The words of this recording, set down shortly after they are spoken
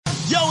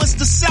Yo, it's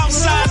the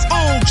Southside's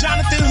own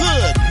Jonathan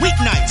Hood.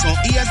 Weeknights on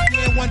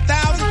ESPN 1000,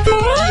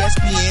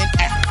 ESPN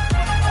app.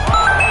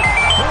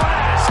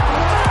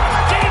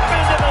 Deep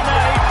into the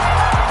night,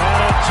 and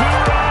a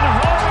two-run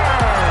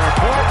homer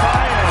for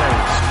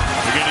Baez.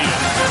 We're going to get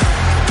a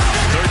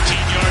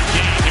 13-yard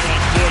gain here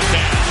on fourth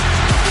down.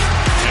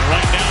 And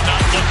right now,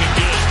 not looking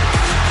good.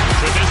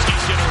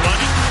 Trubisky's going to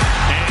run it,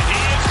 and he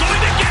is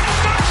going to get a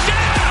first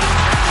down.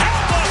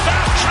 How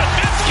about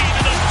Trubisky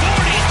to the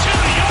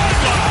 42-yard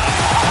line?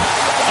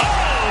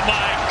 Oh,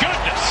 my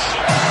goodness.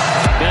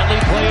 Bentley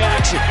play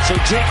action. So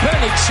Jake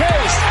Bentley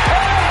chase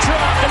and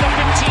drop to the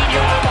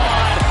 15-yard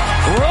line.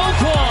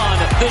 Roquan,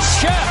 the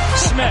chef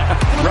Smith.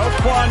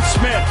 Roquan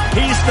Smith,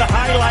 he's the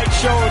highlight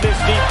show of this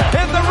defense.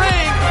 In the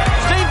ring,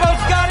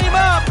 Steamboat's got him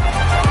up.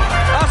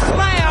 A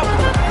slam.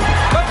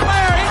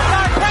 McClare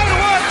inside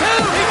Taylor 1-2.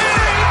 He did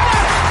it.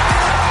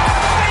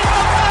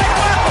 Steamboat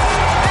tied up.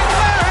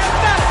 McClare has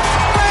done it.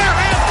 McClare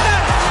has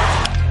done it.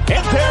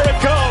 And there it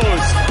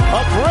goes.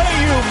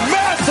 Abreu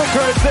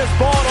massacres this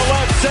ball to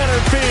left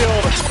center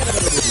field.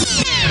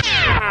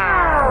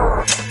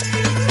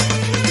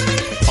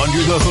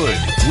 Under the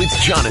Hood with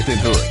Jonathan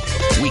Hood.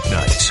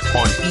 Weeknights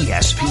on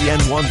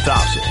ESPN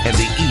 1000 and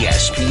the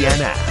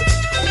ESPN app.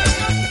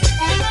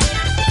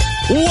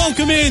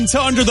 Welcome in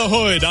to Under the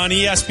Hood on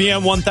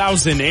ESPN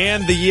 1000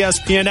 and the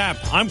ESPN app.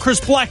 I'm Chris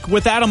Bleck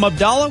with Adam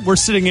Abdalla. We're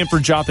sitting in for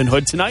Jonathan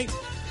Hood tonight.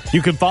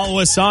 You can follow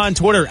us on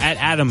Twitter at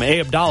Adam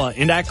A. Abdalla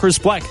and at Chris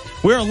Bleck.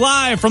 We're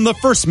live from the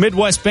First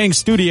Midwest Bank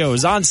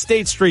Studios on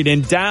State Street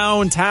in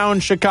downtown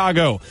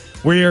Chicago.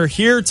 We're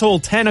here till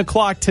 10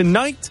 o'clock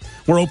tonight.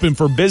 We're open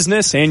for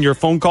business and your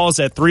phone calls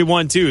at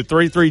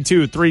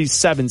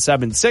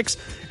 312-332-3776.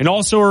 And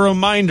also a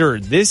reminder,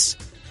 this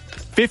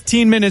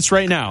 15 minutes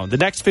right now, the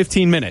next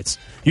 15 minutes,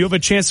 you have a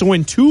chance to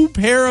win 2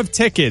 pair of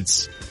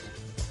tickets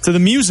to the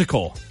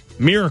musical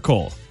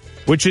Miracle,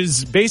 which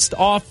is based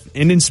off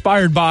and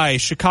inspired by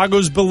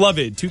Chicago's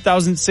beloved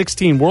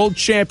 2016 World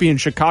Champion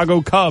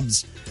Chicago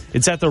Cubs.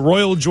 It's at the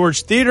Royal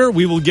George Theater.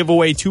 We will give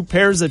away 2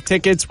 pairs of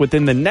tickets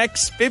within the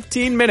next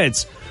 15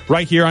 minutes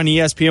right here on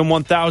ESPN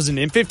 1000.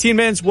 In 15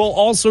 minutes, we'll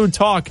also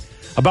talk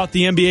about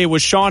the NBA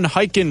with Sean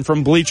Highkin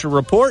from Bleacher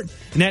Report.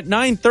 And at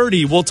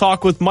 9:30, we'll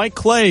talk with Mike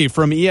Clay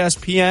from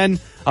ESPN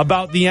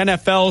about the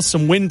NFL,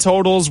 some win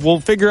totals.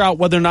 We'll figure out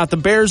whether or not the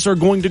Bears are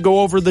going to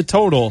go over the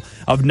total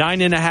of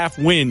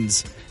 9.5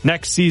 wins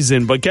next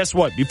season. But guess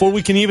what? Before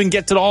we can even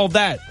get to all of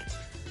that,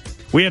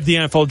 we have the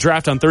NFL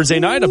draft on Thursday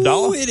night,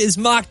 Abdalla. It is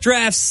mock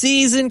draft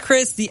season,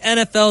 Chris. The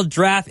NFL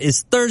draft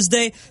is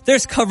Thursday.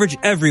 There's coverage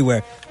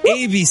everywhere.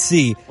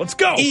 ABC. Let's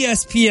go.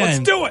 ESPN. Let's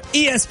do it.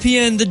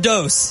 ESPN The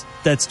Dose.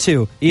 That's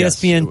 2.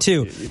 ESPN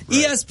 2. Right.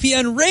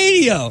 ESPN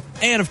Radio.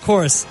 And, of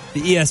course, the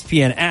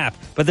ESPN app.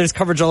 But there's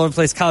coverage all over the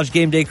place. College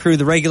Game Day crew,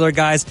 the regular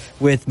guys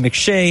with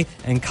McShay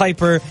and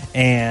Kuiper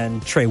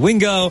and Trey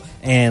Wingo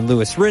and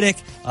Lewis Riddick.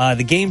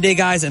 The Game Day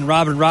guys and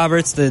Robin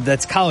Roberts.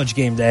 That's College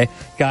Game Day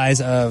guys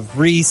of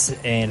Reese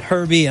and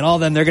Herbie and all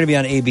them. They're going to be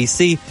on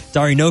ABC.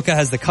 Dari Noka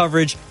has the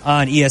coverage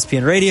on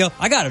ESPN Radio.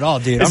 I got it all,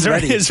 dude. I'm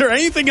ready. Is there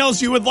anything else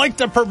you would like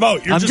to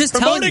promote? You're just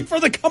promoting for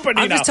the company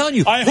now. I'm just telling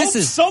you. I hope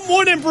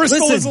someone in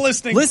Bristol is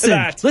listening to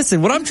that.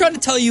 Listen, what I'm trying to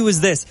tell you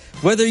is this.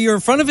 Whether you're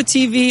in front of a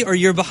TV or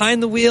you're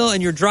behind the wheel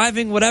and you're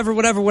driving, whatever,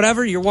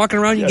 you're walking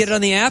around, you get it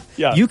on the app,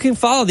 you can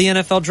follow the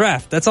NFL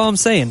draft. That's all I'm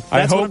saying.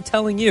 That's what I'm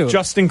telling you.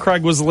 Justin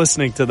Craig was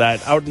listening to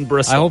that out in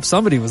Bristol. I hope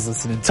somebody was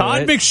listening to it.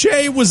 Todd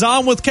McShay was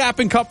on with Cap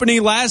and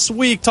Company last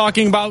week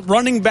talking about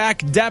running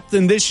back depth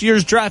in this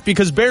year's draft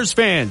because Bears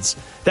fans,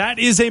 that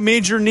is a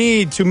major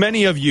need to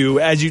many of you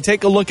as you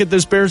take a look at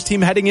this Bears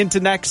team heading into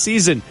next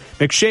season.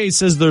 McShay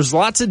says there's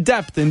lots of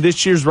depth in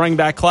this year's running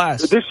back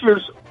class. This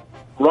year's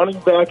running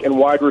back and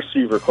wide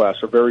receiver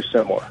class are very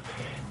similar.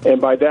 And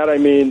by that I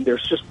mean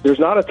there's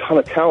not a ton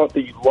of talent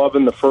that you love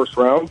in the first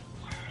round,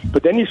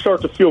 but then you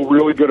start to feel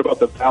really good about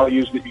the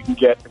values that you can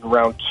get in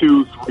round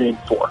 2, 3, and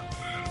 4.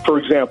 For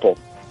example,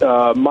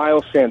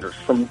 Miles Sanders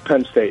from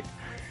Penn State.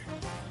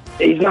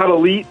 He's not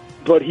elite,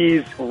 but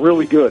he's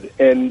really good.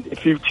 And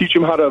if you teach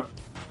him how to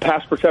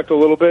pass protect a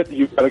little bit,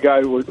 you've got a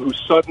guy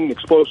who's sudden,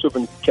 explosive,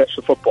 and catch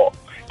the football.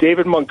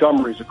 David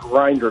Montgomery's a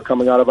grinder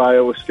coming out of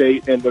Iowa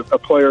State and a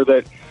player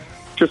that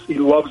he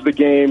loves the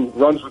game,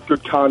 runs with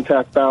good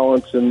contact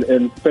balance,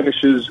 and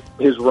finishes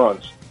his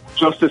runs.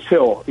 Justice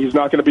Hill, he's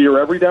not going to be your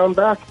every down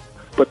back,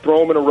 but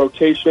throw him in a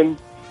rotation.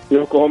 The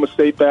Oklahoma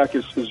State back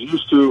is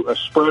used to a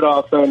spread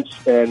offense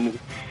and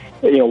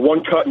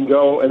one cut and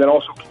go, and then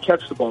also can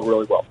catch the ball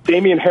really well.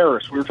 Damian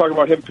Harris, we were talking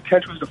about him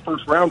potentially as a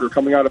first rounder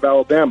coming out of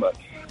Alabama.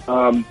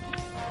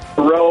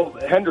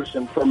 Pharrell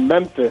Henderson from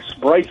Memphis,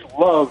 Bryce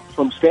Love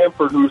from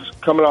Stanford, who's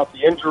coming off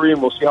the injury,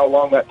 and we'll see how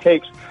long that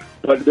takes.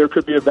 But there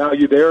could be a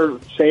value there,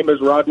 same as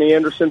Rodney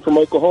Anderson from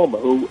Oklahoma,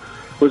 who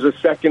was a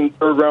second,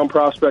 third-round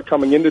prospect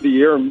coming into the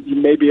year, and you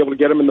may be able to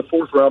get him in the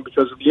fourth round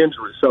because of the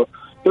injury. So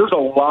there's a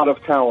lot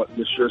of talent in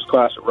this year's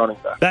class at running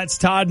back. That's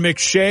Todd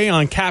McShay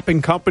on Cap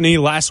and Company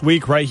last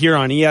week right here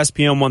on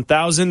ESPN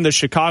 1000. The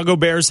Chicago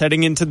Bears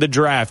heading into the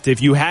draft.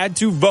 If you had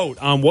to vote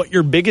on what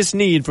your biggest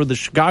need for the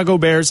Chicago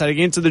Bears heading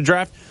into the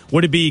draft,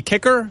 would it be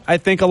kicker? I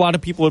think a lot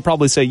of people would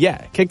probably say,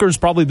 yeah, kicker is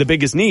probably the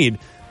biggest need.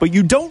 But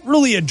you don't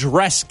really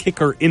address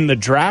kicker in the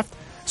draft,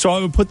 so I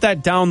would put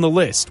that down the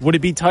list. Would it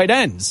be tight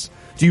ends?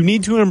 Do you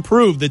need to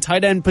improve the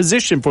tight end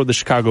position for the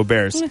Chicago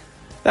Bears?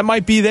 That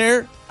might be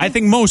there. I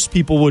think most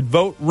people would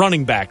vote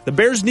running back. The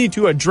Bears need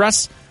to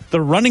address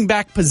the running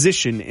back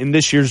position in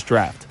this year's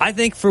draft. I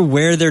think for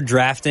where they're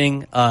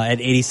drafting at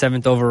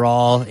 87th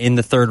overall in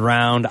the third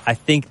round, I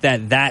think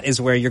that is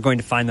where you're going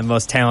to find the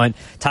most talent.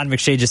 Todd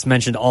McShay just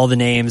mentioned all the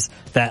names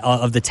that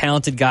of the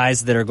talented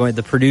guys that are going,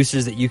 the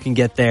producers that you can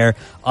get there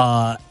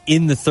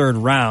in the third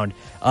round.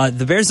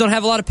 The Bears don't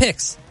have a lot of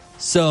picks.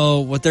 So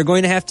what they're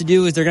going to have to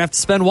do is they're going to have to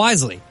spend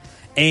wisely.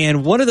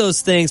 And one of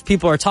those things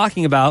people are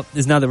talking about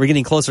is, now that we're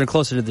getting closer and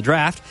closer to the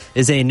draft,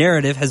 is a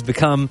narrative has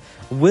become,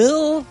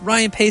 will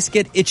Ryan Pace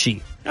get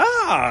itchy?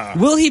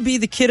 Will he be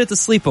the kid at the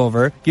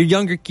sleepover?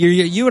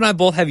 You and I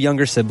both have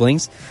younger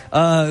siblings.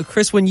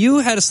 Chris, when you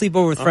had a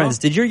sleepover with friends,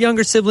 did your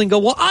younger sibling go,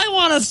 well, I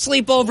want a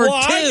sleepover too.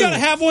 I gotta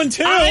have one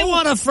too. I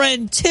want a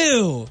friend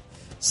too.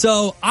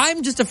 So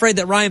I'm just afraid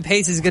that Ryan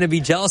Pace is going to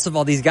be jealous of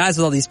all these guys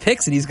with all these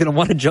picks, and he's going to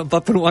want to jump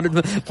up and want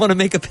to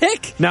make a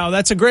pick. Now,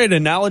 that's a great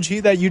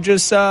analogy that you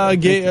just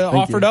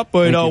offered up.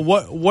 But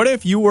what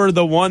if you were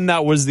the one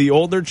that was the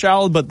older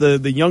child, but the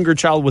younger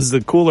child was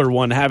the cooler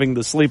one having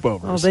the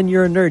sleepovers? Well, then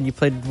you're a nerd. You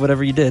played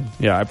whatever you did.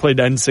 Yeah, I played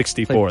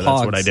N64.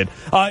 That's what I did.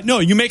 No,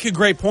 you make a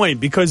great point,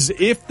 because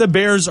if the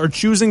Bears are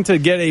choosing to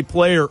get a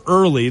player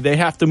early, they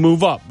have to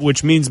move up,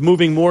 which means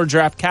moving more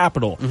draft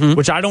capital,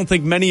 which I don't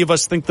think many of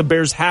us think the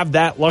Bears have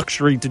that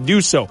luxury to do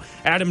so.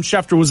 Adam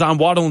Schefter was on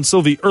Waddle and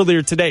Sylvie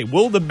earlier today.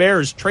 Will the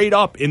Bears trade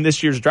up in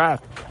this year's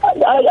draft?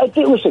 I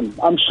think, listen,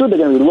 I'm sure they're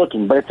going to be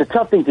looking, but it's a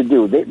tough thing to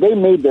do. They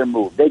made their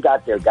move. They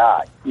got their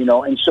guy,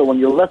 and so when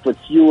you're left with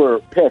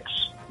fewer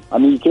picks, I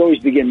mean, you can always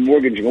begin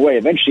mortgaging away.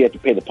 Eventually you have to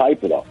pay the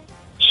piper, though.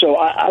 So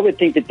I would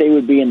think that they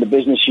would be in the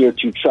business here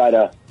to try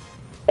to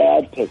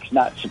add picks,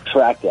 not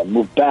subtract them,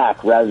 move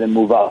back rather than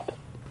move up.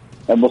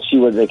 And we'll see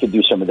whether they could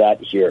do some of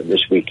that here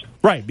this week.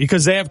 Right,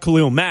 because they have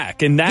Khalil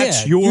Mack, and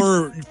that's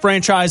your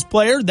franchise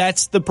player.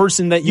 That's the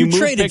person that you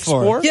moved picks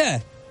for. Yeah,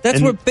 that's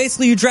what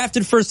basically you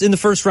drafted first in the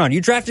first round. You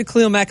drafted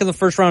Khalil Mack in the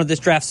first round of this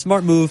draft.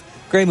 Smart move,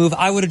 great move.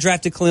 I would have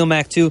drafted Khalil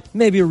Mack too.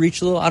 Maybe a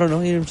reach a little. I don't know.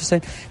 I'm just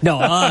saying.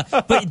 No,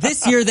 but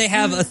this year they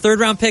have a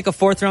third-round pick, a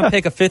fourth-round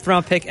pick, a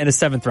fifth-round pick, and a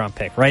seventh-round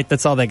pick. Right,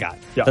 that's all they got.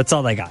 Yeah. That's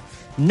all they got.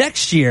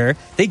 Next year,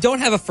 they don't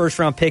have a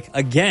first-round pick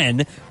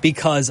again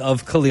because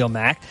of Khalil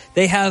Mack.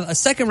 They have a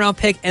second-round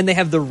pick, and they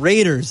have the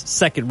Raiders'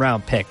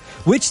 second-round pick,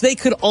 which they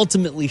could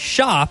ultimately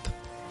shop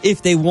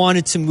if they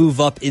wanted to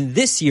move up in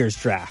this year's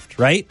draft,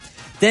 right?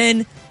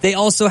 Then they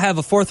also have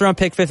a fourth-round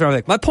pick, fifth-round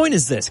pick. My point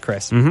is this,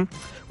 Chris.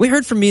 We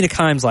heard from Mina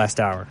Kimes last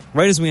hour,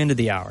 right as we ended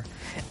the hour,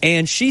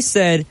 and she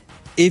said,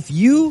 if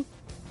you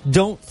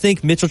don't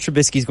think Mitchell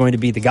Trubisky is going to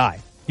be the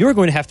guy, you're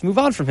going to have to move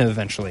on from him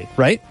eventually,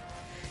 right?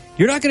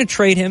 You're not going to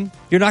trade him.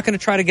 You're not going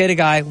to try to get a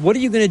guy. What are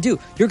you going to do?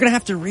 You're going to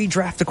have to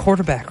redraft a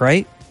quarterback,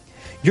 right?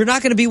 You're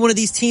not going to be one of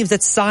these teams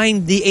that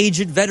signed the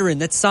aged veteran,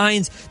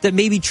 that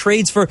maybe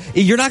trades for.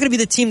 You're not going to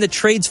be the team that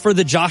trades for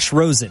the Josh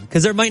Rosen,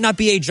 because there might not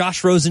be a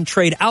Josh Rosen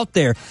trade out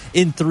there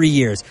in 3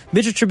 years.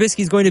 Mitchell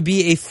Trubisky is going to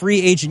be a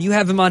free agent. You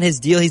have him on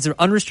his deal. He's an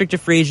unrestricted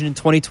free agent in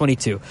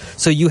 2022.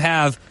 So you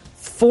have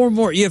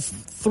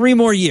 3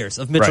 more years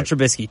of Mitchell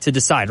Trubisky to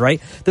decide,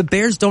 right? The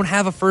Bears don't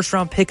have a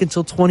first-round pick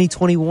until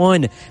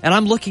 2021. And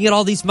I'm looking at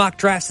all these mock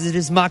drafts as it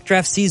is mock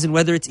draft season,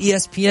 whether it's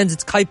ESPN's,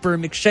 it's Kuiper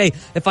and McShay.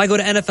 If I go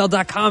to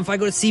NFL.com, if I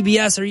go to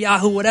CBS or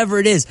Yahoo, whatever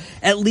it is,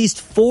 at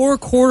least 4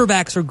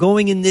 quarterbacks are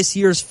going in this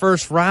year's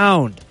first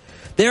round.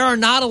 There are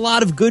not a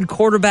lot of good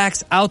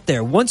quarterbacks out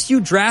there. Once you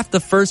draft the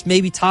first,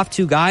 maybe top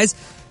 2 guys,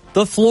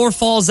 the floor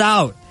falls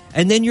out.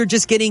 And then you're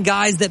just getting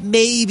guys that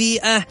maybe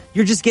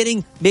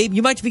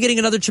you might be getting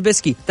another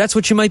Trubisky. That's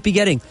what you might be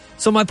getting.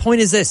 So my point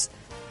is this.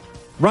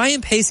 Ryan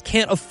Pace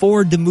can't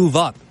afford to move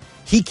up.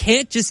 He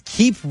can't just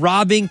keep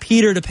robbing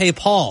Peter to pay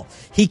Paul.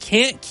 He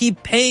can't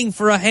keep paying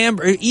for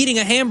eating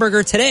a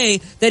hamburger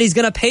today that he's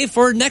going to pay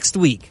for next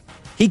week.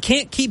 He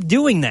can't keep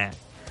doing that.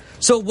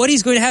 So what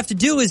he's going to have to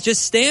do is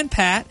just stand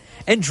pat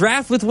and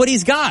draft with what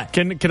he's got.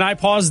 Can I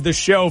pause the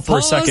show for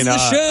a second? The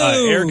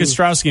show. Eric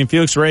Ostrowski and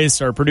Felix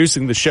Reyes are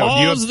producing the show.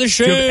 Pause the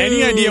show. Do you have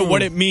any idea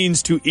what it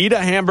means to eat a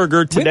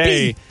hamburger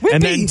today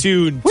and then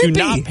to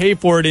not pay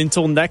for it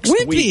until next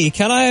week?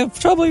 Can I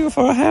trouble you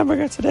for a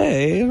hamburger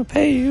today? I'll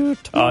pay you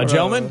tomorrow.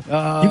 Gentlemen?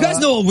 You guys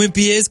know what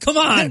Wimpy is. Come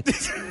on.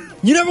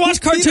 You never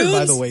watched cartoons? Peter,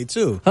 by the way,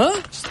 too.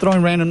 Huh? Just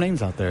throwing random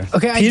names out there.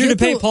 Okay, Peter to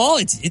pay Paul?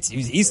 It was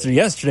Easter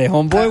yesterday,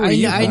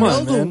 homeboy. I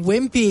know the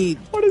Wimpy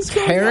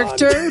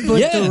character,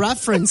 but the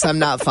reference I'm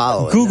not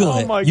following.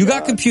 Google it. You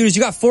got computers.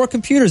 You got 4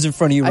 computers in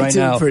front of you right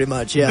now. I do, pretty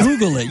much, yeah.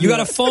 Google it. You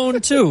got a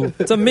phone, too.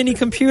 It's a mini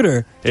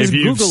computer. If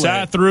you've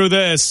sat through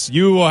this,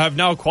 you have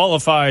now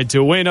qualified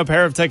to win a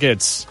pair of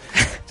tickets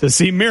to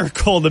see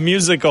Miracle, the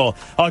musical.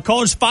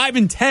 Callers 5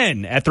 and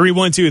 10 at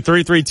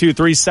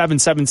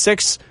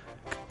 312-332-3776.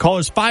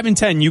 Callers 5 and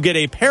 10, you get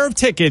a pair of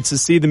tickets to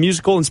see the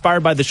musical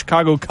inspired by the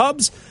Chicago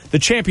Cubs, the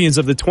champions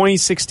of the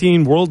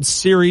 2016 World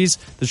Series,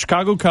 the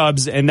Chicago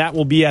Cubs, and that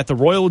will be at the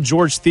Royal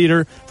George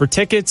Theater. For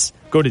tickets,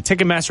 go to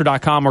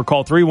Ticketmaster.com or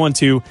call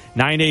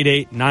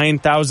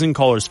 312-988-9000.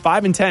 Callers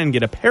 5 and 10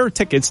 get a pair of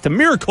tickets to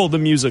Miracle, the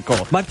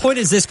musical. My point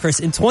is this, Chris.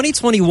 In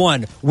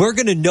 2021, we're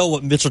going to know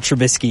what Mitchell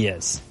Trubisky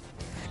is.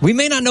 We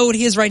may not know what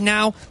he is right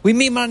now. We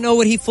may not know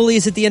what he fully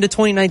is at the end of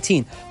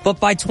 2019. But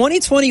by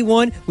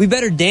 2021, we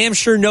better damn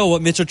sure know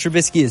what Mitchell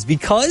Trubisky is.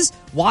 Because,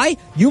 why?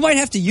 You might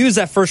have to use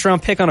that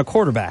first-round pick on a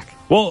quarterback.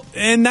 Well,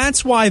 and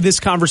that's why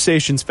this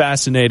conversation's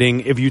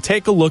fascinating. If you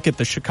take a look at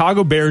the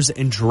Chicago Bears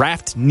and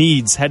draft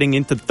needs heading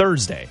into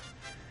Thursday,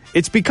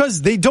 it's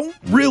because they don't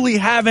really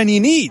have any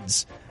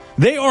needs.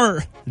 They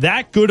are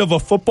that good of a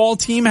football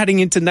team heading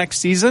into next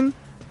season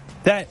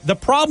that the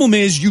problem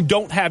is you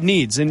don't have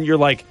needs. And you're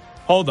like,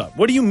 hold up.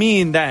 What do you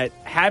mean that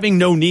having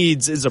no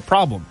needs is a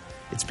problem?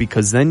 It's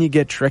because then you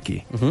get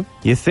tricky.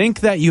 Mm-hmm. You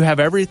think that you have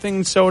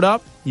everything sewed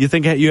up. You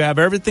think that you have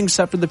everything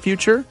set for the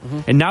future.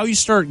 Mm-hmm. And now you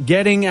start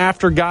getting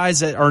after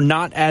guys that are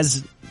not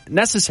as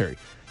necessary.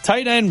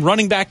 Tight end,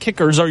 running back,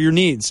 kickers are your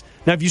needs.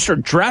 Now, if you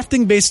start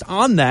drafting based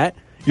on that,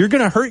 you're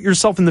going to hurt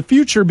yourself in the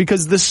future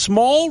because the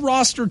small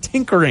roster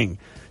tinkering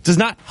does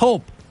not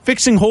help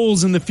fixing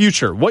holes in the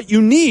future. What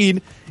you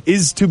need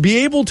is to be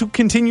able to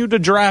continue to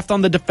draft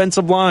on the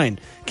defensive line,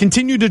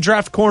 continue to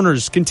draft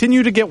corners,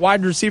 continue to get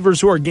wide receivers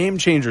who are game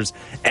changers,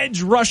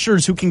 edge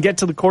rushers who can get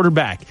to the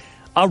quarterback.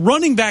 A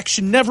running back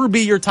should never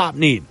be your top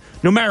need.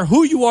 No matter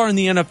who you are in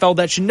the NFL,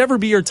 that should never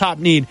be your top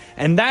need,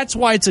 and that's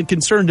why it's a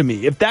concern to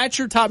me. If that's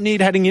your top need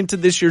heading into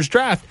this year's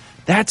draft,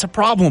 that's a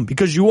problem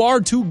because you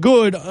are too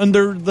good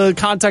under the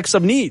context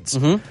of needs,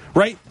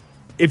 right?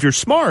 If you're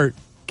smart,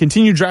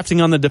 continue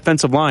drafting on the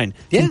defensive line.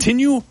 Yeah.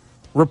 Continue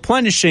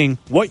replenishing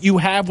what you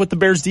have with the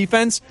Bears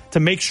defense to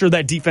make sure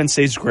that defense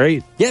stays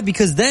great. Yeah,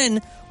 because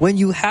then when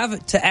you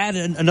have to add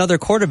another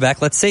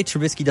quarterback, let's say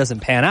Trubisky doesn't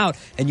pan out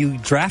and you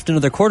draft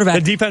another quarterback.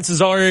 The defense is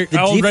already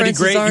great. You can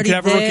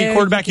have a rookie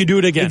quarterback, you do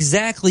it again.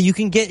 Exactly. You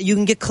can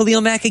get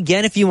Khalil Mack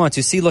again if you want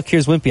to. See, look,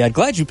 here's Wimpy. I'd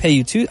gladly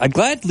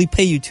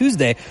pay you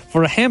Tuesday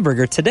for a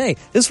hamburger today.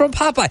 This is from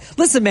Popeye.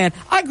 Listen, man,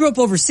 I grew up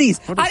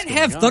overseas. I didn't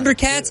have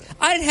Thundercats.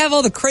 I didn't have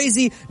all the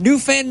crazy new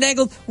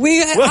fandangled.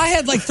 I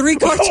had like 3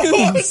 cartoons.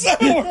 What was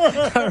that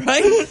word? All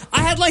right? I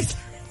had like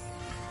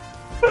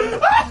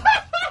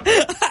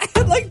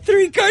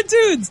 3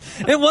 cartoons,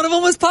 and one of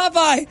them was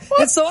Popeye.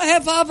 And so I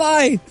had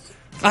Popeye.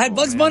 I had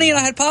Bugs Bunny and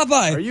I had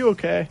Popeye. Are you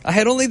okay? I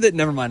had only the...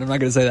 Never mind, I'm not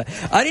going to say that.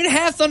 I didn't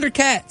have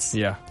Thundercats.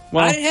 Yeah.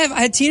 Well, I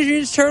had Teenage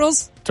Mutant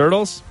Turtles.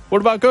 Turtles?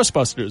 What about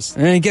Ghostbusters?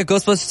 I didn't get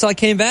Ghostbusters until I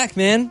came back,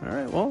 man. All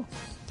right, well,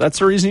 that's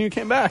the reason you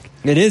came back.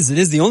 It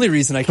is the only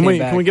reason I came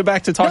back. Can we get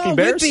back to talking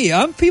Bears?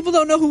 Wimpy. People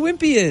don't know who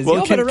Wimpy is. Well,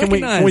 Y'all better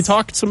recognize. Can we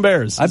talk some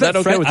Bears? Is that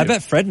okay with you? I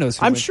bet Fred knows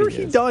who I'm Wimpy sure is.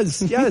 he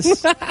does,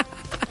 yes.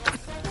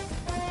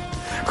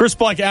 Chris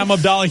Bleck, Adam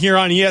Abdalla here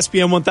on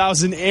ESPN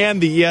 1000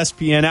 and the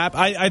ESPN app.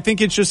 I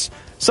think it's just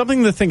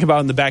something to think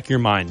about in the back of your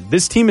mind.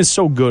 This team is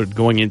so good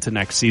going into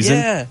next season.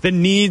 Yeah. The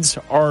needs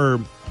are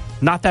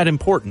not that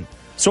important.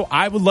 So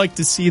I would like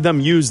to see them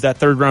use that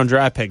third-round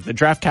draft pick, the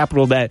draft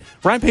capital that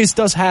Ryan Pace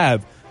does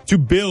have, to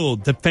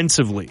build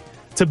defensively,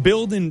 to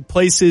build in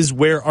places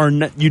where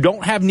you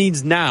don't have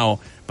needs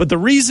now. But the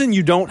reason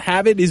you don't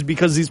have it is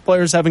because these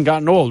players haven't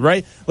gotten old,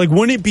 right? Like,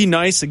 wouldn't it be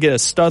nice to get a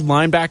stud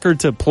linebacker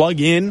to plug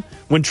in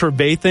when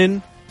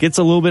Trevathan gets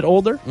a little bit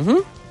older?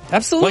 Mm-hmm.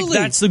 Absolutely. Like,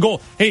 that's the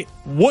goal. Hey,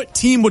 what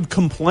team would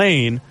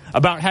complain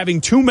about having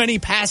too many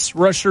pass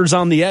rushers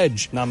on the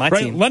edge? Not my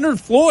team.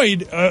 Leonard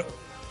Floyd,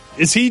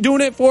 is he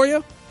doing it for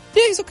you?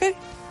 Yeah, he's okay.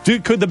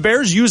 Dude, could the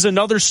Bears use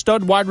another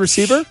stud wide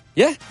receiver?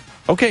 Yeah.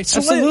 Okay, so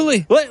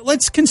absolutely.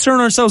 Let's concern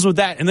ourselves with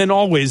that, and then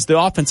always the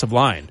offensive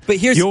line.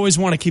 But you always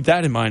want to keep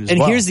that in mind as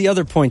well. And here's the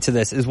other point to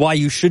this, is why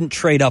you shouldn't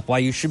trade up, why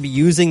you should be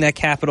using that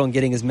capital and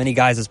getting as many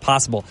guys as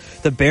possible.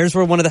 The Bears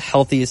were one of the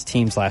healthiest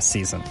teams last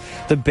season.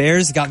 The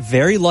Bears got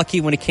very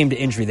lucky when it came to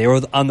injury. They were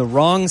on the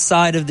wrong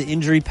side of the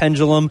injury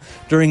pendulum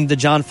during the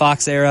John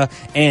Fox era,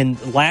 and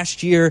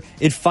last year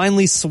it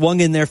finally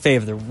swung in their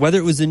favor. Whether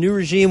it was a new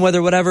regime,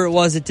 whatever it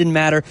was, it didn't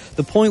matter.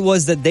 The point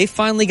was that they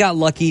finally got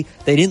lucky.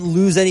 They didn't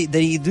lose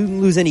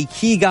any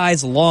key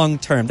guys long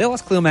term. They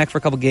lost Khalil Mack for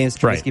a couple games,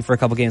 Trubisky for a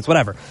couple games,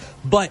 whatever.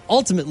 But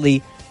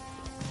ultimately,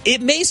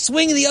 it may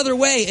swing the other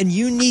way, and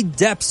you need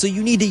depth, so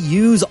you need to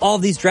use all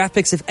these draft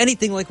picks. If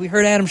anything, like we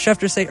heard Adam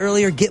Schefter say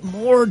earlier, get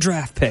more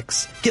draft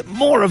picks. Get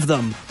more of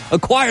them.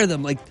 Acquire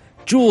them like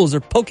Jules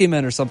or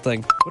Pokemon or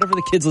something. Whatever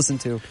the kids listen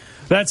to.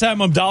 That's Adam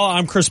Abdalla.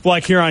 I'm Chris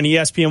Bleck here on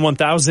ESPN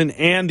 1000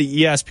 and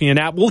the ESPN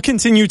app. We'll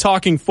continue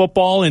talking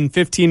football in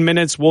 15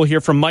 minutes. We'll hear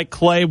from Mike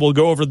Clay. We'll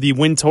go over the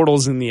win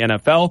totals in the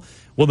NFL.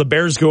 Will the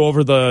Bears go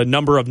over the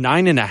number of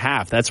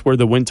 9.5? That's where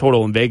the win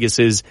total in Vegas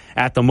is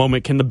at the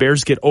moment. Can the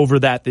Bears get over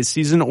that this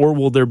season, or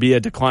will there be a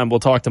decline? We'll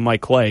talk to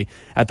Mike Clay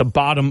at the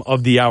bottom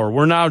of the hour.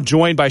 We're now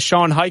joined by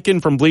Sean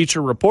Highkin from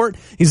Bleacher Report.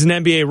 He's an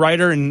NBA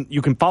writer, and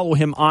you can follow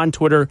him on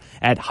Twitter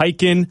at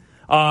Highkin.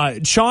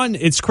 Sean,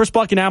 it's Chris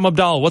Bleck and Adam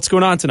Abdalla. What's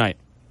going on tonight?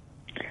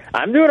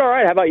 I'm doing all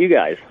right. How about you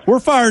guys? We're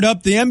fired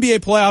up. The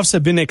NBA playoffs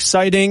have been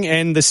exciting,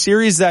 and the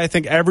series that I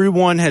think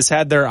everyone has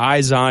had their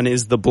eyes on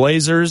is the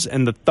Blazers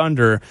and the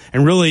Thunder,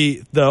 and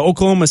really the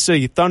Oklahoma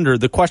City Thunder.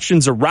 The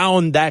questions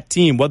around that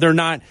team, whether or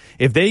not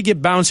if they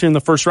get bounced here in the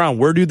first round,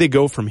 where do they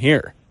go from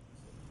here?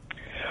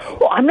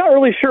 Well, I'm not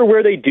really sure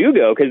where they do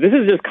go, because this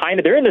is just kind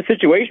of, they're in the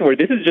situation where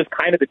this is just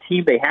kind of the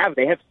team they have.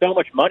 They have so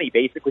much money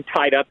basically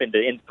tied up in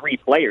three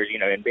players,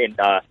 in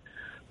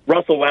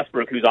Russell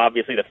Westbrook, who's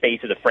obviously the face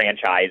of the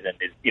franchise and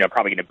is,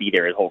 probably going to be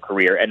there his whole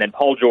career. And then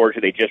Paul George,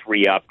 who they just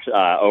re-upped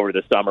over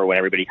the summer when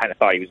everybody kind of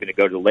thought he was going to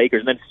go to the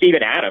Lakers. And then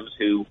Steven Adams,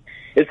 who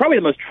is probably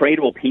the most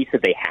tradable piece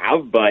that they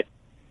have. But,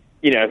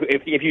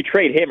 if you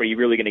trade him, are you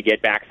really going to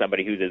get back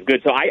somebody who's as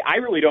good? So I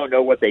really don't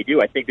know what they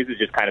do. I think this is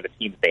just kind of the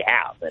team that they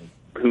have. And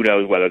who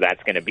knows whether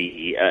that's going to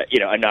be,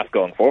 enough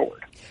going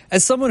forward.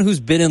 As someone who's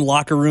been in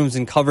locker rooms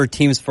and covered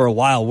teams for a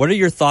while, what are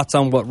your thoughts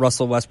on what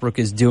Russell Westbrook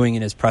is doing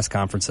in his press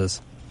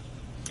conferences?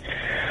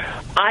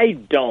 I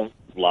don't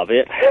love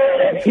it.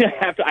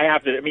 I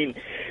have to. I mean,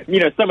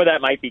 some of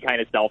that might be kind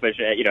of selfish.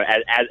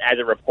 As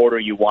a reporter,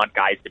 you want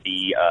guys to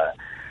be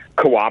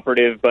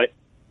cooperative, but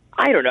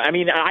I don't know. I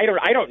mean,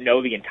 I don't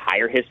know the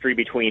entire history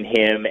between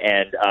him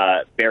and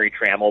Barry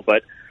Trammell,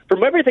 but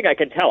from everything I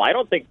can tell, I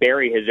don't think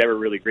Barry has ever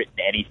really written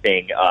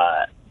anything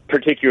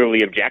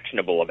particularly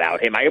objectionable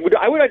about him. I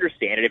would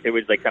understand it if it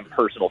was like some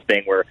personal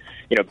thing where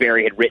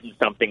Barry had written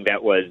something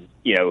that was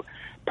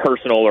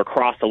personal or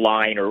crossed the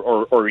line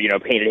or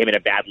painted him in a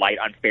bad light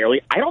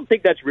unfairly. I don't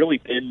think that's really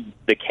been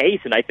the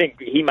case, and I think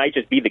he might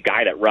just be the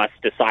guy that Russ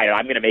decided,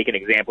 I'm going to make an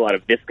example out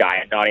of this guy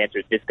and not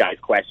answer this guy's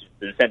questions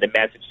and send a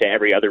message to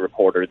every other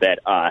reporter that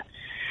I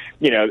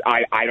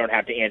don't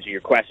have to answer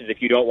your questions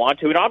if you don't want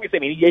to. And obviously, I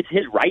mean, it's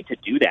his right to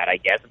do that, I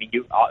guess. I mean,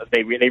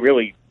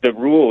 the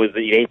rule is that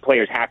 8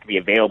 players have to be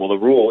available.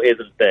 The rule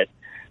isn't that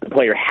the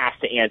player has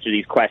to answer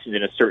these questions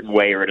in a certain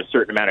way or in a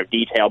certain amount of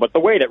detail. But the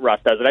way that Russ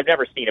does it, I've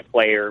never seen a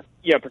player,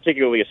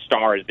 particularly a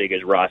star as big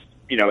as Russ,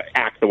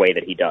 act the way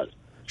that he does.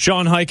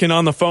 Sean Highkin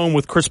on the phone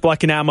with Chris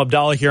Bleck and Adam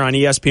Abdalla here on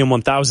ESPN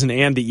 1000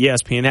 and the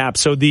ESPN app.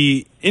 So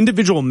the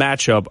individual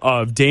matchup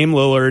of Dame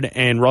Lillard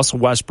and Russell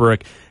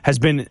Westbrook has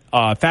been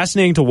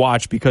fascinating to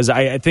watch because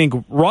I think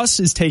Russ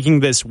is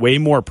taking this way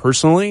more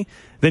personally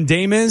than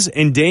Dame is,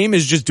 and Dame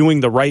is just doing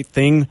the right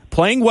thing,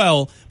 playing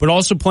well, but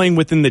also playing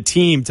within the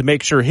team to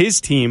make sure his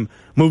team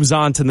moves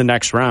on to the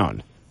next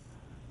round.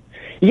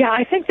 Yeah,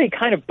 I think they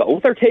kind of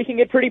both are taking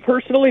it pretty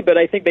personally, but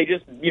I think they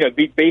just,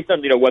 based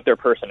on, what their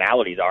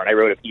personalities are, and I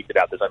wrote a piece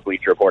about this on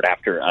Bleacher Report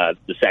after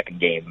the second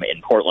game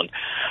in Portland.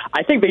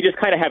 I think they just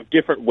kind of have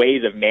different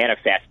ways of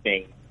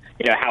manifesting,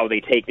 how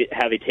they take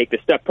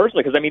this stuff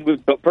personally. Because, I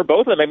mean, for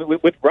both of them, I mean,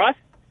 with Russ,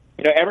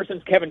 ever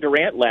since Kevin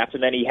Durant left,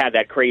 and then he had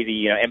that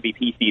crazy,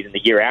 MVP season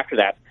the year after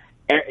that,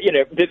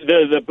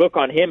 the book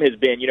on him has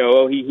been,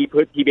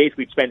 he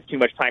basically spends too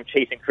much time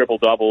chasing triple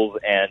doubles,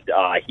 and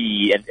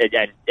he's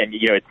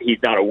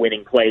not a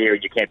winning player.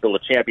 You can't build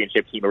a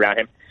championship team around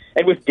him.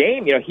 And with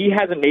Dame, he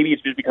hasn't. Maybe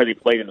it's just because he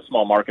played in a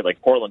small market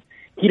like Portland.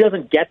 He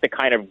doesn't get the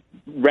kind of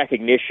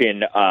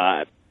recognition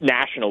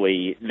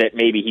nationally that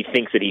maybe he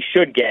thinks that he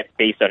should get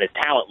based on his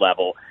talent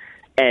level.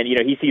 And,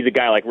 he sees a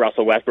guy like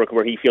Russell Westbrook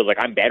where he feels like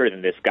I'm better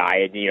than this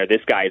guy. And,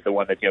 this guy is the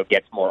one that,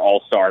 gets more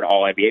all-star and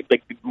all-NBA,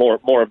 like more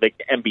of the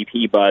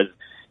MVP buzz,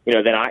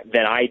 than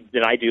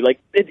I do. Like,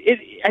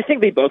 I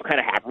think they both kind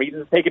of have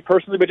reasons to take it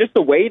personally, but just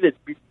the way that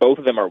both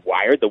of them are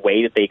wired, the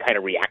way that they kind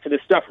of react to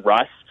this stuff,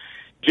 Russ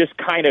just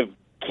kind of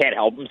can't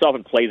help himself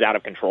and plays out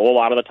of control a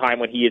lot of the time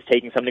when he is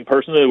taking something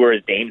personally,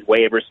 whereas Dame's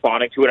way of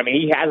responding to it, I mean,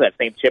 he has that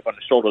same chip on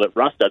his shoulder that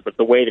Russ does, but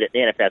the way that it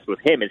manifests with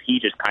him is he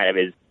just kind of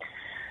is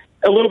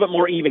a little bit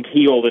more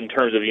even-keeled in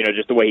terms of,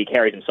 just the way he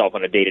carries himself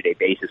on a day-to-day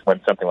basis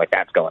when something like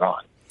that's going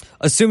on.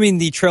 Assuming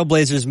the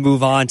Trailblazers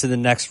move on to the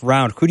next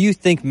round, who do you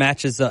think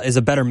is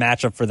a better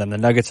matchup for them, the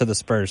Nuggets or the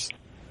Spurs?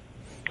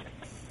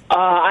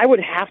 I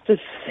would have to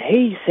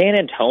say San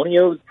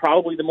Antonio is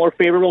probably the more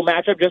favorable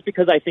matchup just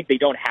because I think they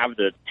don't have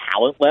the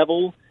talent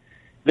level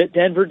that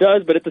Denver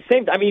does. But at the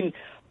same time, I mean,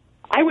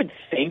 I would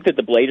think that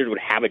the Blazers would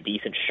have a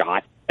decent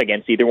shot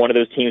against either one of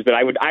those teams, but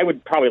I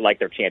would probably like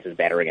their chances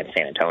better against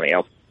San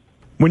Antonio.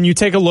 When you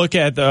take a look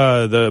at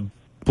the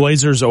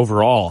Blazers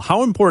overall,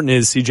 how important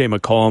is C.J.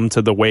 McCollum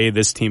to the way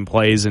this team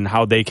plays and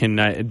how they can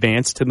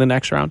advance to the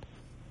next round?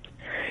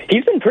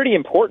 He's been pretty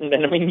important,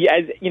 and I mean,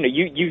 as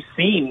you've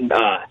seen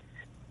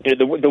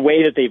the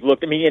way that they've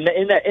looked. I mean,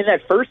 in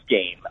that first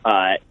game,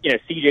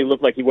 C.J.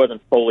 looked like he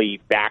wasn't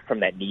fully back from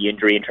that knee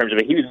injury in terms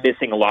of he was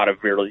missing a lot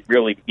of really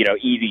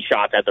easy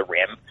shots at the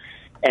rim.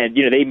 And,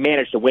 they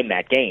managed to win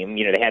that game.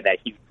 They had that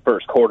huge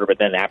first quarter, but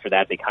then after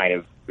that, they kind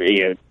of,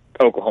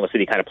 Oklahoma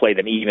City kind of played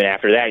them even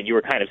after that, and you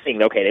were kind of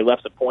seeing, okay, they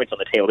left some points on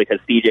the table because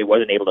CJ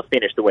wasn't able to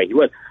finish the way he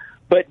was.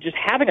 But just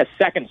having a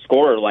second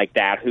scorer like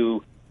that,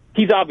 who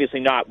he's obviously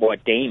not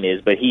what Dame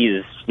is, but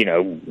he's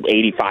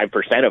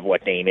 85% of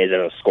what Dame is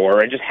as a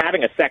scorer, and just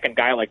having a second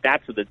guy like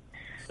that, so that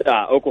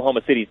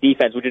Oklahoma City's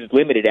defense, which is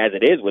limited as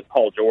it is with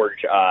Paul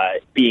George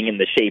being in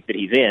the shape that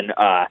he's in,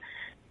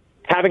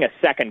 having a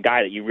second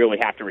guy that you really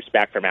have to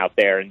respect from out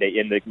there and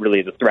really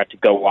is a threat to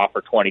go off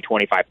for 20,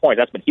 25 points,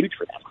 that's been huge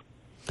for them.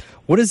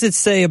 What does it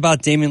say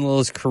about Damian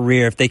Lillard's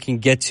career if they can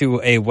get to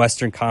a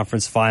Western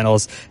Conference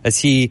Finals, as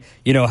he,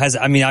 has,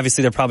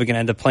 obviously they're probably going to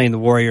end up playing the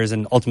Warriors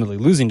and ultimately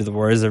losing to the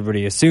Warriors,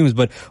 everybody assumes,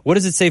 but what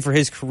does it say for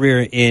his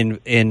career in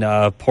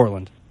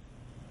Portland?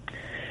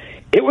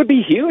 It would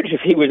be huge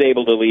if he was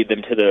able to lead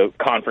them to the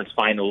conference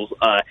finals.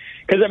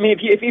 Because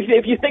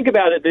if you think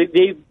about it,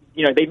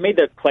 they've made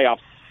the playoffs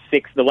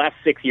the last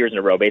 6 years in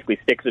a row. Basically,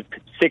 six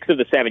of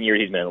the 7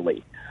 years he's been in the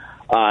league.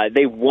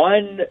 They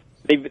won.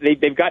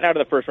 They've gotten out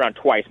of the first round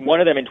twice. One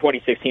of them in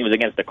 2016 was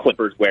against the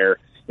Clippers, where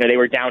they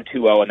were down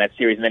 2-0 in that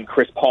series, and then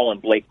Chris Paul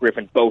and Blake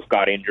Griffin both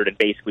got injured, and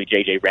basically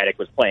J.J. Redick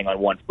was playing on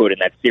one foot in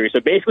that series. So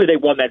basically, they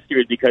won that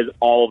series because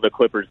all of the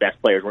Clippers' best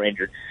players were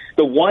injured.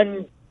 The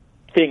one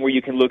thing where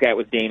you can look at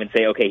with Dame and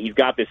say, okay, he's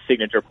got this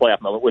signature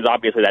playoff moment was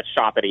obviously that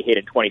shot that he hit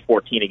in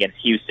 2014 against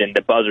Houston,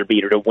 the buzzer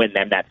beater to win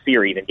them that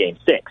series in Game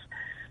 6.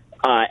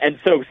 And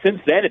so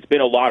since then, it's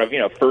been a lot of,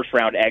 first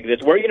round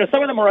exits where,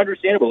 some of them are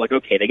understandable. Like,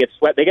 okay, they get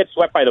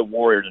swept by the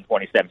Warriors in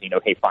 2017.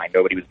 Okay, fine.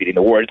 Nobody was beating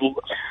the Warriors.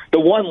 The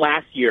one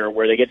last year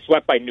where they get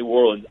swept by New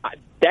Orleans,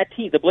 that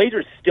team, the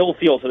Blazers still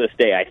feel to this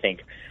day, I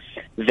think,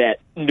 that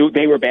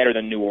they were better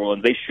than New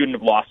Orleans. They shouldn't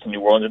have lost to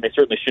New Orleans, and they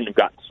certainly shouldn't have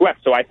gotten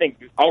swept. So I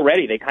think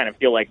already they kind of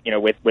feel like,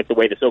 with the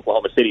way this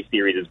Oklahoma City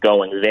series is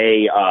going,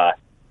 they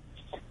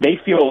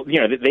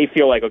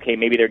feel like, okay,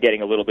 maybe they're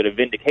getting a little bit of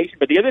vindication.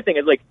 But the other thing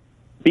is, like,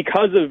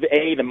 because of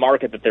the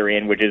market that they're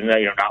in, which is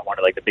not one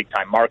of like the big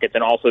time markets,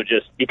 and also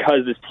just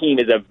because this team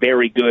is a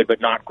very good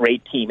but not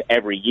great team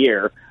every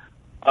year,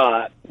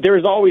 there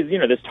is always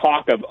this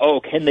talk of,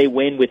 can they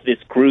win with this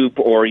group,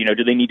 or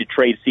do they need to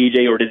trade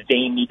CJ, or does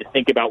Dame need to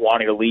think about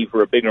wanting to leave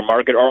for a bigger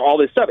market, or all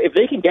this stuff. If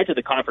they can get to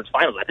the conference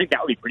finals, I think that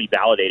would be pretty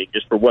validating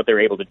just for what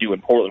they're able to do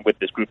in Portland with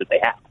this group that they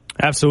have.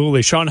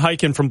 Absolutely. Sean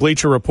Highkin from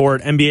Bleacher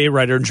Report, NBA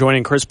writer,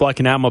 joining Chris Bleck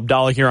and Adam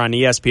Abdalla here on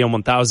ESPN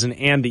 1000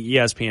 and the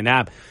ESPN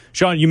app.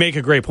 Sean, you make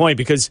a great point,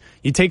 because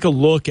you take a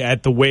look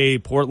at the way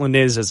Portland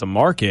is as a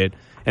market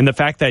and the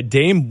fact that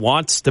Dame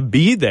wants to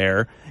be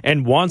there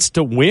and wants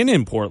to win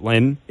in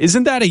Portland.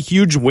 Isn't that a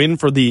huge win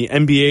for the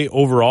NBA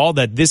overall,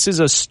 that this is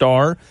a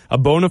star, a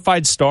bona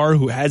fide star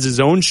who has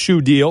his own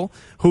shoe deal,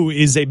 who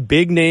is a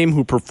big name,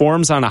 who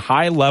performs on a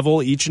high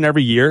level each and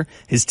every year.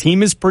 His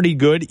team is pretty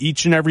good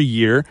each and every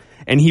year,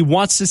 and he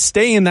wants to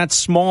stay in that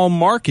small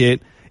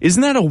market.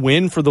 Isn't that a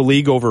win for the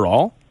league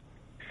overall?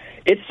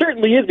 It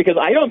certainly is, because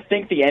I don't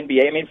think the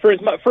NBA, for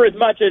as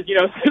much as,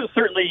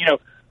 certainly,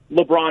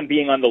 LeBron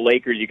being on the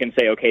Lakers, you can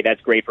say, okay, that's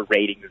great for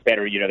ratings. It's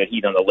better, that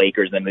he's on the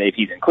Lakers than if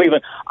he's in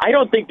Cleveland. I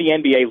don't think the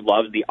NBA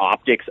loves the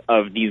optics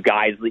of these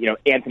guys,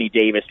 Anthony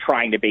Davis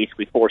trying to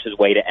basically force his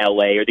way to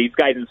LA, or these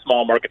guys in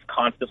small markets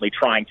constantly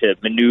trying to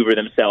maneuver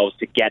themselves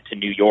to get to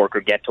New York or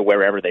get to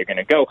wherever they're going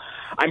to go.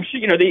 I'm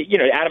sure,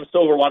 Adam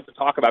Silver wants to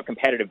talk about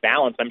competitive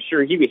balance. I'm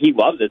sure he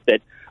loves it that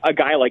a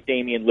guy like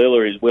Damian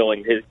Lillard is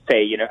willing to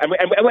say,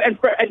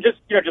 and just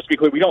to be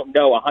clear, we don't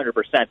know 100%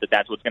 that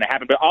that's what's going to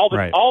happen, but all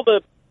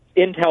the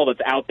intel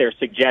that's out there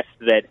suggests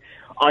that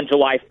on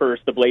July 1st,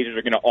 the Blazers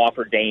are going to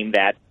offer Dame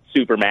that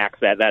supermax,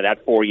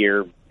 that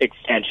 4-year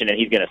extension, and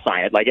he's going to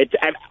sign it. Like,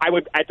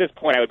 at this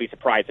point, I would be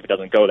surprised if it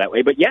doesn't go that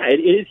way. But yeah, it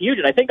is huge,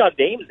 and I think on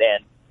Dame's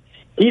end,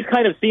 he's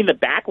kind of seen the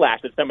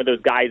backlash that some of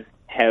those guys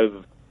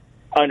have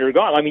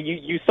undergone. I mean,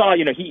 you saw,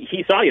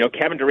 he saw,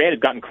 Kevin Durant has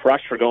gotten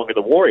crushed for going to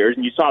the Warriors,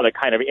 and you saw that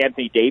kind of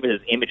Anthony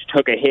Davis' image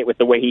took a hit with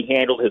the way he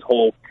handled his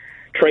whole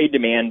trade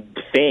demand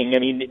thing. I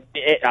mean,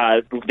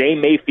 they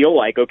may feel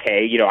like,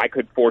 okay, I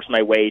could force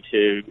my way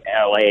to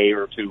LA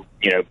or to,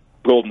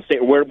 Golden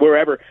State,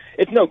 wherever.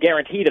 It's no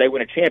guarantee that I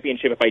win a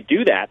championship if I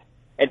do that.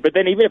 But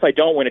then even if I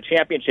don't win a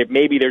championship,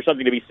 maybe there's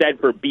something to be said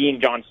for being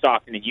John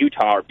Stockton in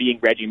Utah, or being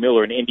Reggie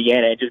Miller in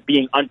Indiana, and just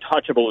being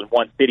untouchable in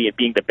one city and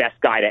being the best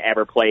guy to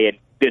ever play in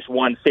this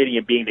one city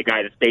and being the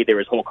guy that stayed there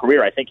his whole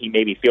career. I think he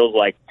maybe feels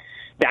like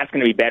that's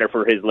going to be better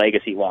for his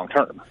legacy long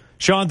term.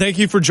 Sean, thank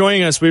you for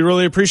joining us. We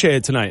really appreciate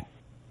it tonight.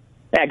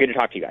 Yeah, good to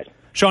talk to you guys.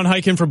 Sean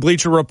Highkin from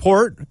Bleacher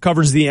Report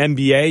covers the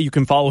NBA. You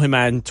can follow him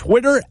on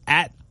Twitter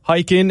at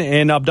Highkin.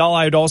 And Abdalla,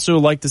 I'd also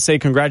like to say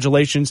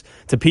congratulations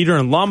to Peter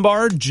in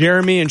Lombard,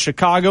 Jeremy in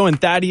Chicago, and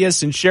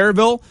Thaddeus in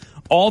Cherville.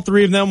 All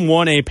three of them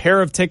won a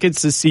pair of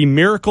tickets to see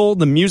Miracle,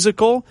 the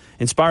musical,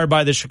 inspired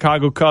by the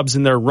Chicago Cubs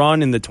in their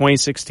run in the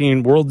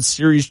 2016 World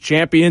Series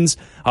champions.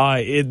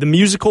 The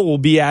musical will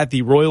be at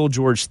the Royal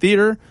George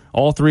Theater.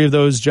 All three of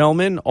those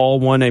gentlemen all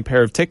won a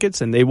pair of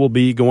tickets, and they will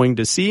be going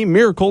to see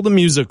Miracle, the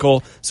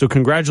musical. So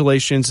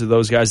congratulations to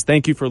those guys.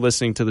 Thank you for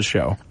listening to the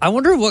show. I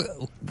wonder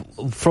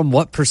from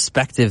what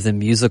perspective the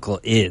musical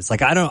is.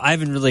 Like, I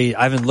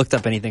haven't looked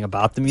up anything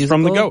about the musical.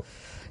 From the GOAT.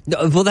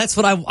 No, well, that's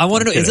what I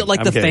want to know. Is it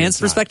like the fans'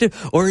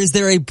 perspective, or is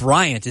there a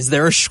Bryant? Is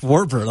there a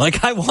Schwarber?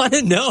 Like, I want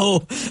to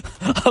know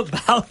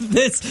about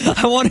this.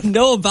 I want to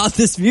know about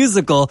this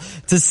musical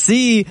to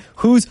see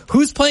who's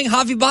playing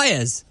Javi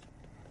Baez.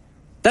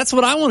 That's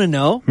what I want to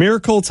know.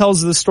 Miracle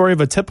tells the story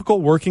of a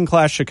typical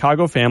working-class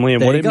Chicago family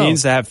and what it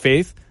means to have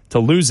faith, to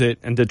lose it,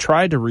 and to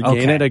try to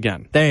regain it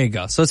again. There you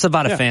go. So it's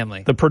about a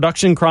family. The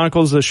production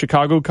chronicles the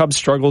Chicago Cubs'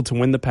 struggle to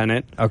win the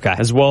pennant,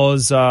 as well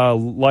as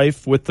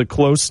life with the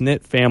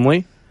close-knit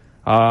family.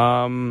 They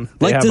have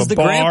a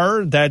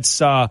bar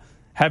that's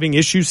having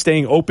issues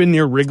staying open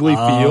near Wrigley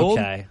Field.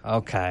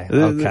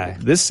 Okay.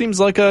 This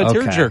seems like a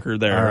tearjerker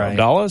there, right.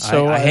 Abdalla.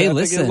 So hey, I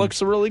listen, think it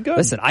looks really good.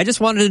 Listen, I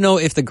just wanted to know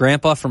if the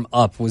grandpa from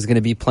Up was going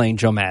to be playing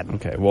Joe Madden.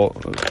 Okay, well,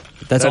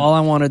 that's all I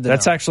wanted to know.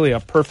 That's actually a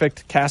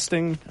perfect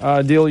casting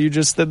deal you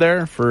just did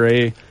there for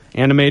a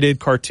animated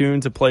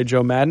cartoon to play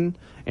Joe Madden.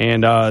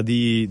 And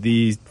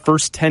the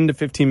first 10 to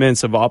 15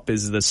 minutes of Up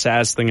is the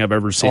saddest thing I've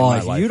ever seen in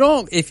my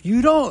life. If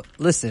you don't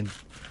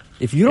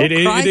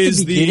cry at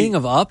the beginning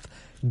of Up,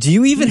 do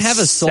you even have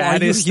a soul?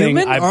 Are you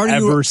human? I've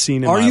ever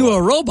seen in my life. Are you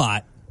a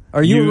robot?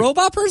 Are you a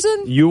robot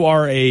person? You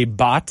are a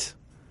bot.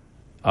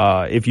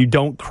 If you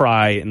don't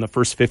cry in the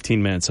first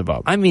 15 minutes of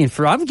Up. I mean,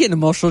 I'm getting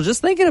emotional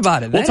just thinking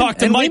about it. We'll talk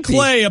to Mike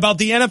Clay about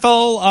the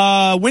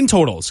NFL win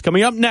totals.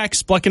 Coming up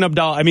next, Bleck and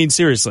Abdalla. I mean,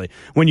 seriously,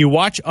 when you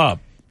watch Up,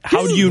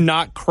 how do you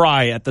not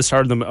cry at the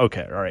start of the...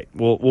 Okay, all right.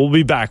 We'll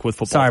be back with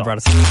football. Sorry,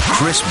 brother.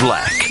 Chris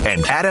Bleck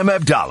and Adam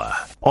Abdalla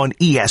on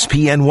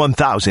ESPN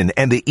 1000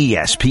 and the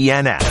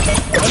ESPN app.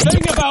 The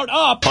thing about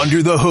Up...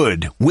 Under the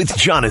Hood with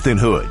Jonathan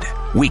Hood.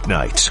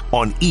 Weeknights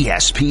on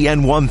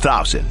ESPN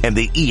 1000 and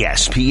the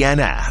ESPN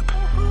app.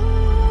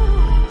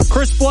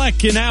 Chris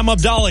Bleck and Adam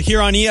Abdalla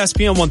here on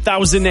ESPN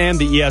 1000 and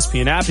the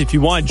ESPN app. If you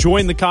want to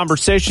join the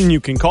conversation, you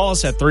can call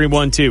us at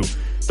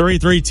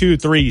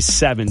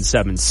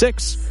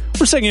 312-332-3776.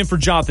 We're sitting in for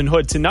Jonathan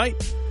Hood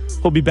tonight.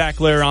 He'll be back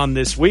later on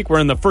this week. We're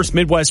in the First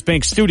Midwest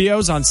Bank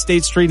Studios on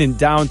State Street in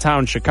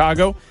downtown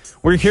Chicago.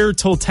 We're here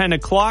till 10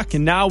 o'clock,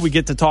 and now we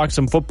get to talk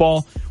some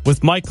football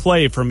with Mike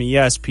Clay from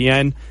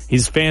ESPN.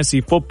 He's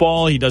fantasy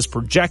football. He does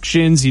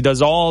projections. He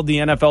does all the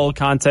NFL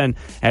content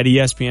at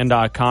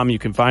ESPN.com. You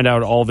can find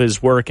out all of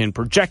his work in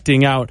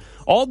projecting out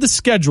all the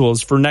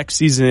schedules for next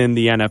season in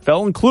the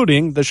NFL,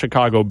 including the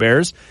Chicago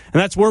Bears.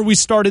 And that's where we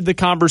started the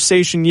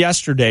conversation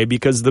yesterday,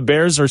 because the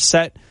Bears are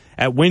set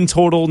at win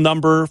total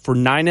number for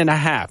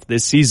 9.5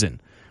 this season.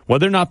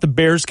 Whether or not the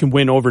Bears can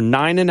win over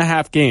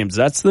 9.5 games,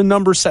 that's the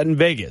number set in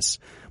Vegas.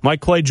 Mike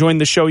Clay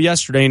joined the show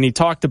yesterday, and he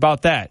talked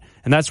about that.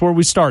 And that's where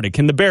we started.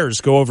 Can the Bears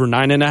go over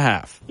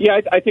 9.5? Yeah,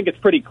 I think it's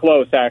pretty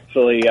close,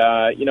 actually.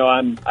 I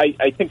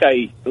think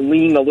I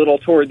lean a little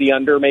toward the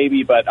under,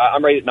 maybe, but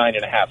I'm right at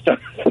 9.5. So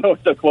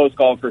it's a close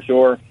call for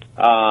sure.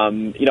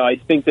 I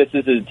think this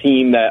is a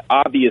team that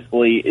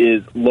obviously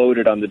is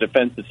loaded on the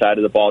defensive side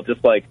of the ball,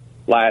 just like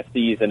last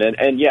season.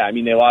 And yeah, I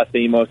mean, they lost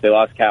Amos, they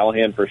lost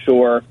Callahan for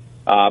sure.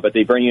 But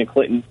they bring in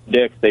Clinton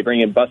Dix, they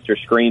bring in Buster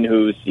Screen,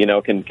 who's,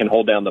 can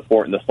hold down the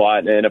fort in the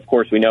slot. And of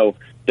course, we know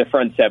the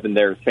front seven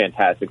there is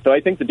fantastic. So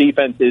I think the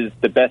defense is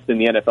the best in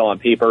the NFL on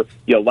paper.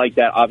 Like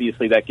that,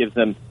 obviously that gives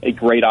them a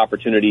great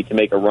opportunity to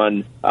make a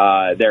run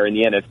there in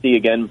the NFC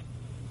again.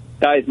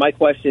 Guys, my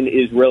question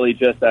is really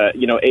just,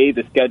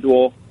 the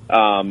schedule.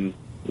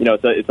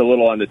 It's a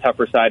little on the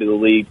tougher side of the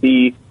league.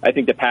 B, I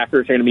think the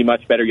Packers are going to be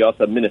much better. You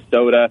also have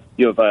Minnesota.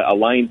 You have a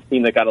Lions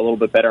team that got a little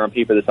bit better on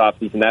paper this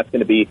offseason. That's going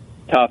to be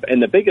tough.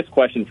 And the biggest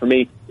question for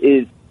me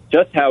is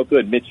just how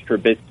good Mitch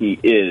Trubisky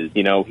is.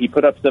 He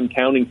put up some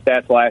counting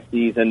stats last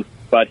season,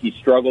 but he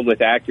struggled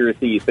with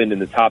accuracy. He's been in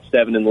the top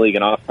 7 in the league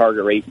in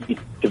off-target rate each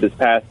of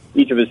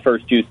his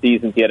first 2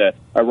 seasons. He had a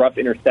rough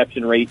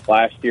interception rate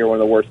last year, one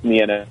of the worst in the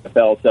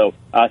NFL. So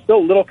still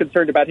a little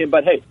concerned about him.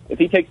 But hey, if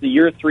he takes the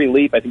year 3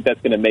 leap, I think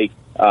that's going to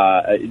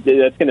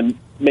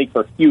make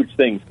for huge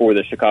things for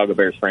the Chicago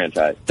Bears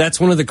franchise. That's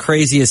one of the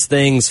craziest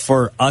things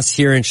for us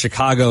here in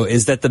Chicago,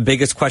 is that the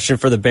biggest question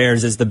for the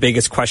Bears is the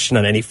biggest question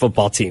on any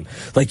football team.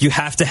 Like, you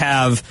have to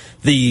have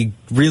the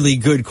really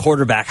good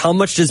quarterback. How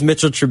much does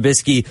Mitchell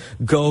Trubisky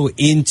go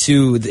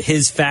into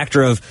his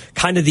factor of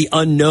kind of the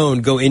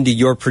unknown go into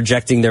your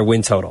projecting their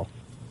win total?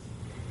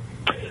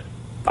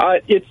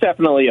 It's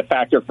definitely a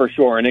factor for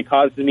sure, and it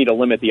causes me to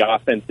limit the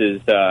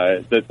offenses,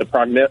 the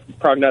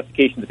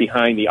prognostications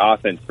behind the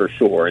offense for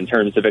sure in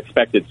terms of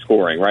expected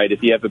scoring, right?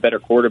 If you have a better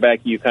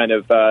quarterback, you kind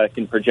of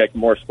can project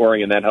more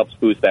scoring, and that helps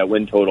boost that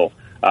win total.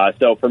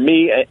 So for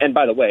me, and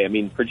by the way, I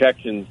mean,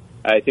 projections,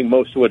 I think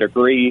most would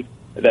agree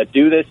that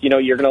do this,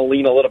 you're going to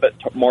lean a little bit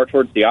more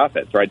towards the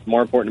offense, right? It's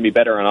more important to be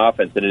better on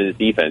offense than it is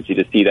defense. You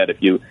just see that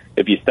if you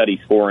study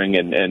scoring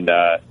and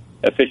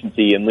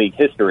efficiency in league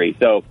history.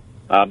 So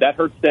that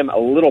hurts them a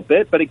little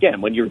bit. But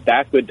again, when you're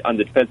that good on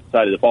the defensive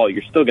side of the ball,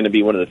 you're still going to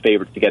be one of the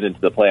favorites to get into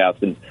the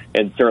playoffs and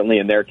certainly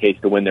in their case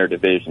to win their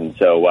division.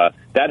 So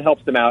that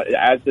helps them out,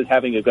 as does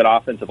having a good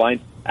offensive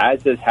line,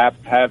 as does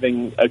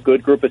having a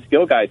good group of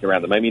skill guys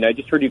around them. I mean, I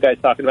just heard you guys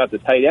talking about the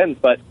tight ends,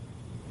 but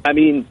I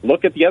mean,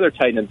 look at the other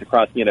tight ends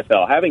across the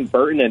NFL. Having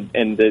Burton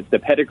and the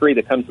pedigree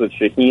that comes with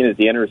Shaheen as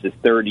he enters his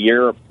third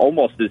year,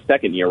 almost his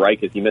second year, right,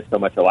 because he missed so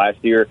much of last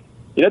year.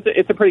 You know,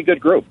 it's a pretty good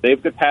group. They have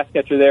a good pass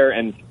catcher there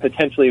and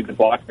potentially a good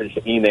blocker in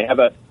Shaheen. They have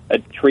a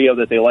trio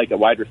that they like at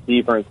wide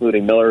receiver,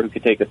 including Miller, who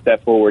could take a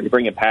step forward. You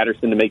bring in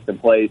Patterson to make some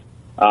plays.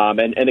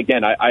 And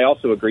again, I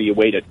also agree you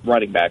wait at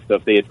running back. So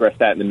if they address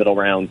that in the middle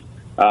rounds,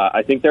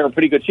 I think they're in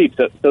pretty good shape.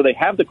 So they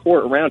have the core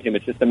around him.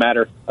 It's just a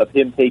matter of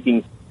him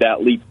taking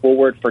that leap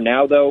forward. For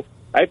now, though,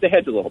 I have to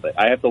hedge a little bit.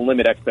 I have to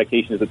limit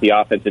expectations with the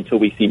offense until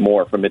we see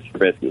more from Mitch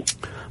Trubisky.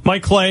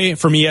 Mike Clay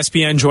from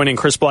ESPN joining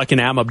Chris Bleck and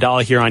Adam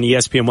Abdalla here on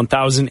ESPN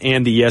 1000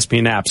 and the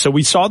ESPN app. So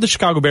we saw the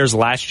Chicago Bears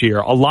last year.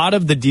 A lot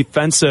of the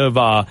defensive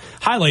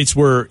highlights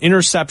were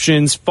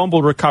interceptions,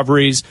 fumble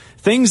recoveries,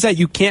 things that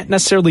you can't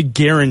necessarily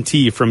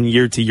guarantee from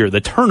year to year.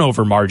 The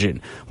turnover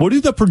margin. What do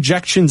the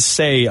projections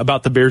say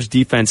about the Bears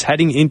defense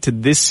heading into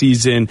this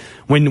season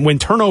when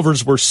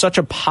turnovers were such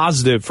a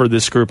positive for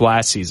this group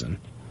last season?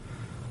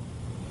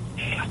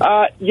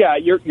 Yeah,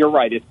 you're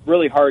right. It's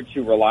really hard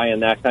to rely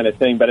on that kind of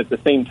thing. But at the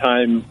same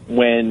time,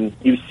 when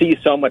you see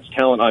so much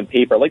talent on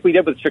paper, like we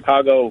did with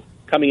Chicago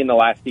coming in the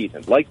last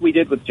season, like we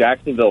did with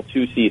Jacksonville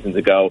 2 seasons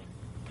ago,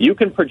 you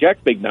can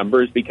project big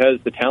numbers because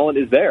the talent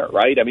is there,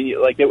 right? I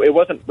mean, like it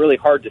wasn't really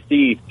hard to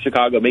see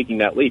Chicago making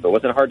that leap. It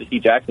wasn't hard to see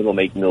Jacksonville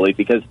making the leap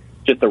because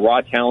just the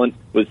raw talent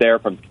was there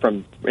from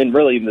and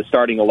really in the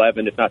starting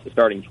 11, if not the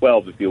starting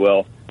 12, if you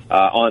will,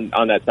 on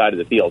that side of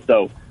the field.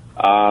 So.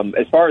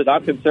 As far as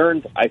I'm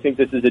concerned, I think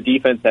this is a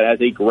defense that has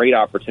a great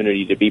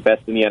opportunity to be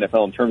best in the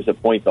NFL in terms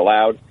of points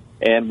allowed.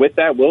 And with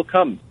that will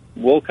come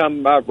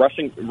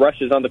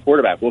rushes on the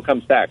quarterback, will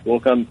come sacks,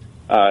 will come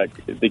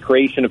the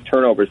creation of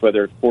turnovers,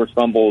 whether it's forced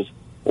fumbles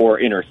or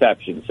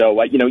interceptions. So,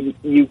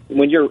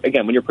 when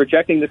you're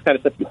projecting this kind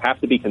of stuff, you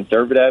have to be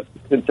conservative.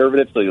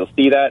 So you'll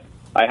see that.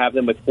 I have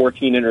them with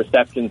 14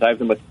 interceptions. I have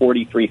them with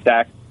 43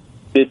 sacks.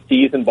 This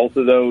season, both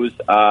of those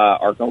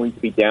are going to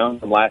be down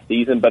from last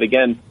season. But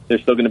again, they're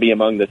still going to be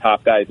among the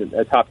top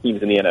top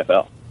teams in the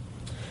NFL.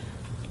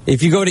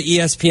 If you go to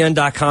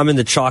ESPN.com in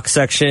the chalk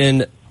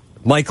section,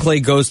 Mike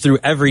Clay goes through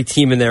every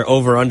team in their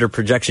over-under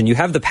projection. You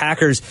have the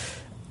Packers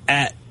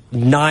at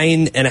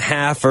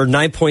 9.5 or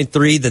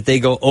 9.3 that they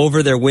go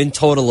over their win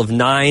total of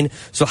 9.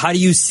 So how do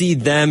you see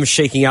them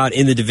shaking out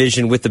in the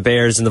division with the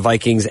Bears and the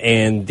Vikings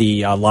and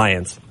the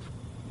Lions?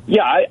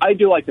 Yeah, I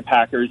do like the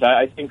Packers.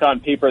 I think on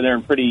paper they're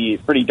in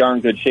pretty darn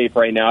good shape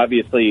right now.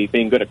 Obviously,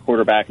 being good at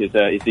quarterback is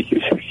a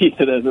huge piece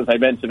of this, as I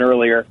mentioned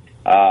earlier.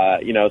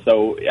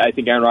 So I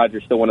think Aaron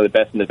Rodgers is still one of the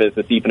best in the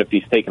business, even if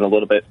he's taken a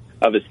little bit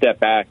of a step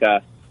back.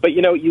 But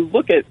you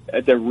look at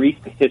the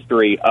recent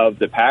history of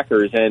the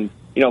Packers, and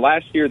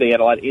last year they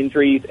had a lot of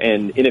injuries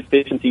and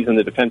inefficiencies on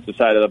the defensive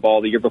side of the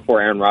ball. The year before,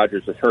 Aaron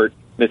Rodgers was hurt,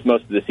 missed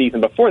most of the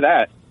season. Before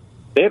that,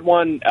 they had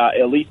won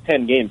at least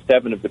 10 games,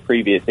 7 of the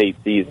previous 8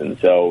 seasons.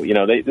 So,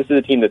 this is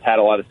a team that's had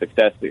a lot of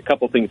success. A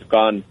couple things have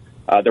gone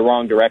the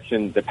wrong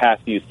direction the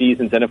past few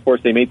seasons. And, of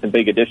course, they made some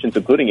big additions,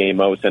 including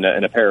Amos and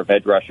a pair of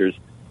edge rushers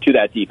to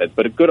that defense.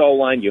 But a good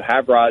O-line, you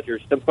have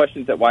Rodgers. Some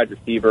questions at wide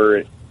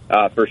receiver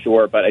for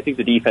sure, but I think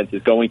the defense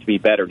is going to be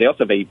better. They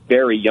also have a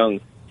very young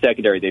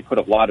secondary. They put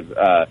a lot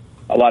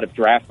of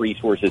draft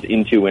resources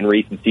into in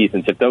recent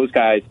seasons. If those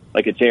guys,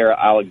 like a Jair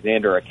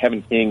Alexander, a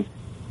Kevin King,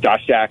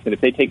 Josh Jackson,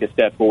 if they take a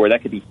step forward,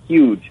 that could be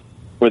huge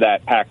for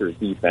that Packers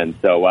defense.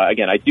 So,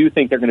 again, I do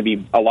think they're going to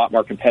be a lot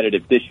more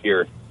competitive this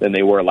year than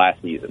they were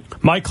last season.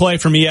 Mike Clay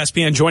from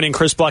ESPN joining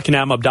Chris Bleck and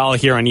Adam Abdalla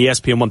here on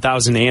ESPN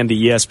 1000 and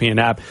the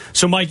ESPN app.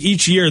 So, Mike,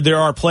 each year there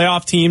are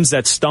playoff teams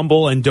that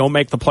stumble and don't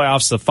make the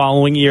playoffs the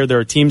following year. There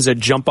are teams that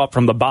jump up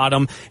from the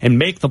bottom and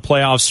make the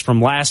playoffs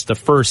from last to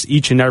first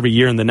each and every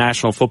year in the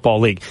National Football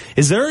League.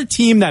 Is there a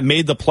team that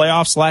made the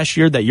playoffs last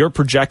year that your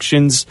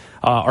projections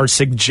are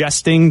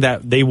suggesting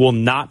that they will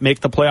not make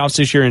the playoffs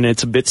this year, and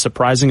it's a bit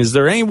surprising? Is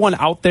there anyone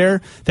out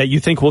there that you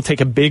think will take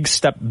a big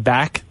step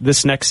back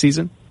this next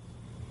season?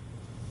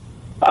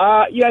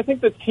 Yeah, I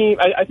think the team,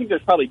 I think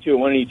there's probably 2,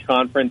 one in each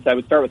conference. I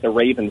would start with the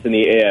Ravens in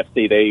the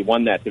AFC. They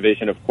won that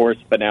division, of course,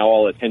 but now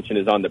all attention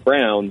is on the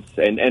Browns,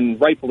 and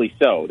rightfully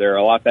so. They're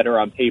a lot better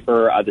on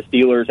paper. The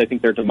Steelers, I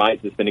think their demise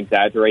has been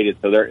exaggerated,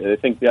 so I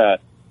think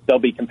they'll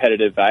be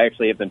competitive. I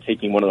actually have them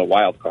taking one of the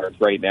wild cards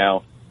right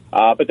now.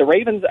 But the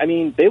Ravens, I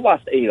mean, they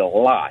lost a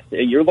lot.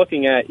 You're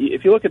looking at,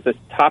 if you look at the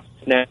top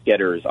snap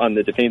getters on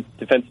the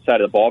defensive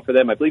side of the ball for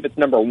them, I believe it's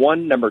number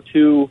 1, number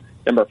 2,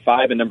 number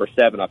 5, and number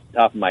 7 off the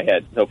top of my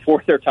head. So 4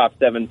 of their top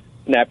 7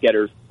 snap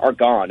getters are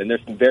gone, and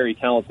there's some very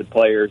talented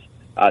players.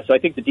 So I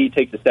think the D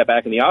takes a step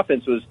back, and the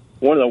offense was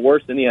one of the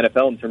worst in the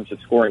NFL in terms of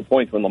scoring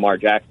points when Lamar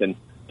Jackson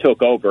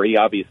took over. He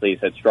obviously has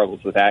had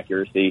struggles with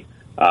accuracy.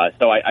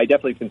 So I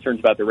definitely have concerns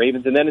about the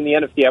Ravens. And then in the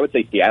NFC, I would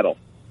say Seattle.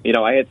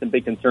 I had some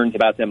big concerns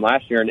about them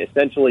last year, and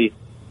essentially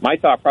my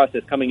thought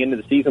process coming into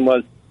the season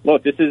was,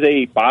 look, this is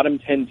a bottom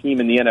 10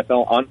 team in the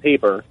NFL on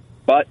paper,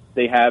 but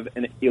they have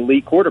an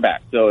elite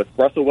quarterback. So if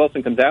Russell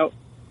Wilson comes out,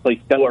 plays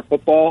stellar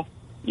football,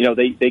 he's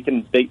going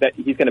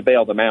to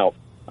bail them out.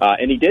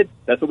 And he did.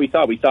 That's what we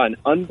saw. We saw an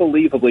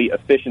unbelievably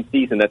efficient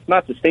season that's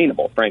not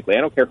sustainable, frankly.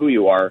 I don't care who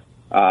you are.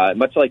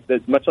 much like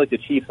the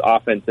Chiefs'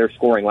 offense, their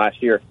scoring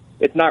last year,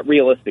 it's not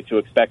realistic to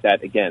expect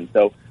that again.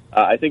 So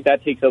I think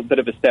that takes a bit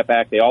of a step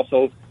back. They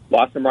also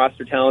lost some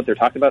roster talent. They're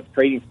talking about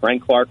trading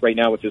Frank Clark right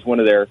now, which is one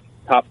of their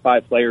top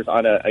 5 players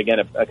on a kind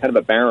of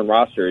a barren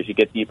roster as you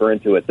get deeper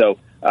into it. So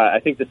I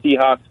think the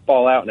Seahawks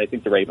fall out, and I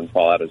think the Ravens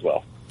fall out as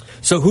well.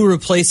 So who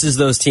replaces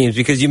those teams?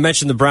 Because you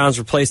mentioned the Browns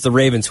replaced the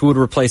Ravens. Who would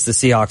replace the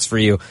Seahawks for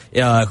you?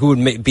 Who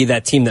would be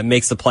that team that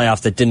makes the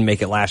playoffs that didn't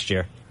make it last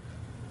year?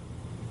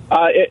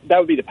 That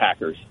would be the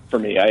Packers for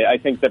me. I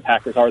think the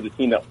Packers are the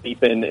team that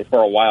leap in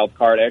for a wild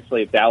card. I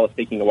actually have Dallas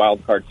taking a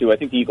wild card, too. I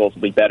think the Eagles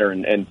will be better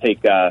and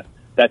take that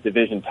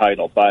division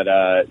title. But,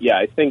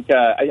 I think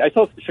I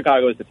told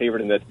Chicago is the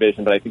favorite in this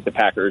division, but I think the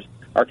Packers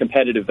are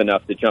competitive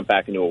enough to jump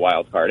back into a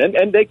wild card.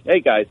 And they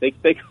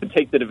could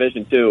take the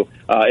division, too,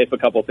 if a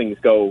couple things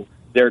go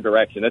their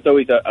direction. That's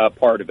always a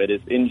part of it,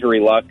 is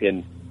injury luck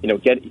and,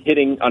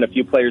 hitting on a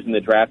few players in the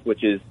draft,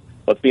 which is,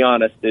 let's be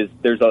honest,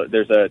 there's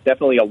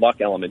definitely a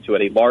luck element to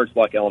it, a large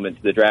luck element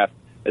to the draft,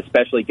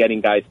 especially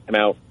getting guys to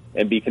come out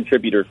and be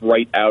contributors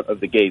right out of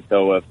the gate.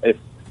 So if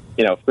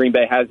Green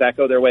Bay has that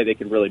go their way, they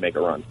can really make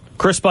a run.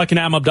 Chris Bleck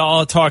Adam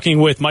Abdalla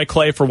talking with Mike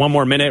Clay for one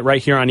more minute right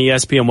here on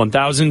ESPN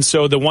 1000.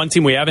 So the one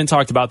team we haven't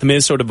talked about, the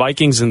Minnesota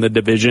Vikings in the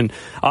division.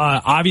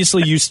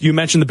 Obviously, you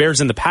mentioned the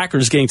Bears and the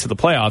Packers getting to the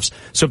playoffs.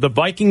 So if the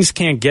Vikings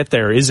can't get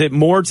there, is it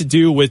more to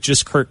do with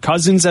just Kirk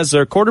Cousins as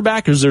their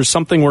quarterback, or is there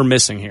something we're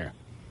missing here?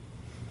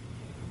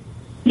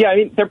 Yeah, I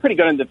mean, they're pretty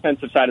good on the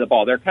defensive side of the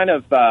ball. They're kind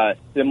of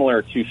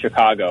similar to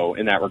Chicago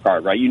in that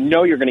regard, right?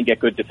 You're going to get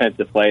good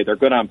defensive play. They're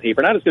good on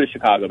paper. Not as good as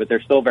Chicago, but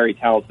they're still very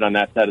talented on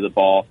that side of the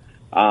ball.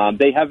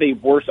 They have a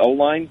worse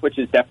O-line, which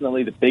is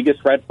definitely the biggest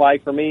red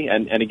flag for me.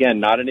 And again,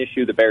 not an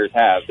issue the Bears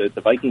have.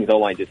 The Vikings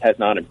O-line just has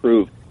not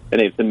improved,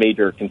 and they have some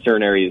major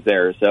concern areas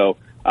there. So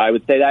I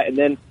would say that. And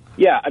then,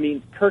 yeah, I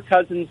mean, Kirk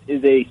Cousins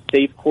is a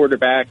safe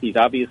quarterback. He's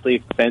obviously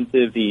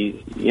expensive.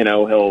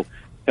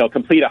 He'll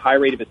complete a high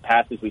rate of his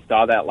passes. We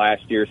saw that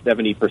last year,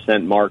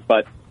 70% mark.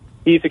 But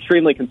he's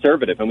extremely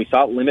conservative, and we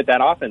saw it limit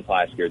that offense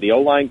last year. The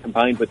O-line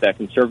combined with that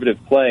conservative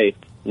play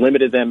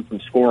limited them from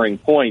scoring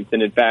points.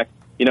 And in fact,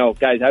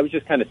 guys, I was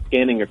just kind of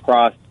scanning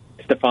across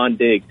Stephon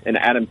Diggs and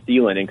Adam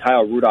Thielen and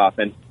Kyle Rudolph,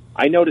 and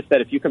I noticed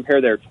that if you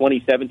compare their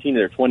 2017 to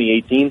their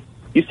 2018,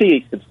 you see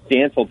a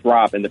substantial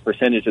drop in the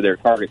percentage of their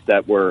targets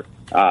that were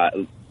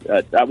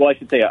I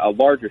should say a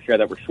larger share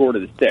that were short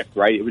of the sticks,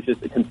 right? It was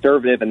just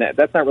conservative, and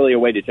that's not really a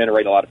way to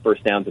generate a lot of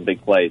first downs and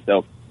big plays.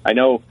 So I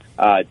know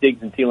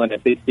Diggs and Thielen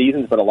had big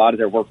seasons, but a lot of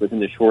their work was in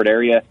the short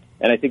area,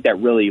 and I think that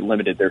really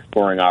limited their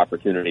scoring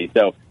opportunity.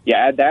 So,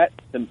 yeah, add that,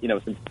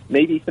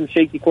 maybe some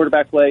shaky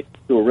quarterback play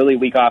to a really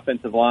weak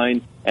offensive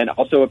line, and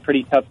also a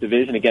pretty tough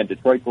division. Again,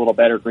 Detroit's a little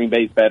better, Green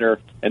Bay's better,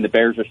 and the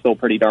Bears are still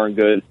pretty darn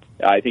good.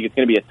 I think it's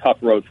going to be a tough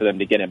road for them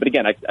to get in. But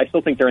again, I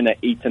still think they're in that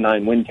 8 to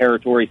 9 win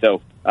territory.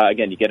 So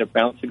again, you get a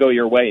bounce to go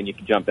your way, and you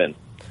can jump in.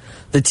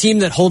 The team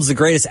that holds the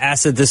greatest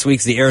asset this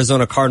week is the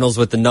Arizona Cardinals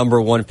with the number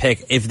 1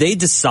 pick. If they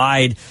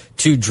decide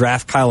to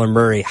draft Kyler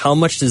Murray, how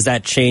much does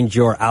that change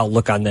your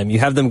outlook on them? You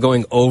have them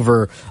going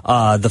over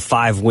the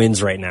 5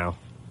 wins right now.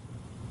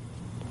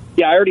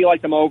 Yeah, I already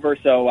like them over,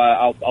 so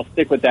I'll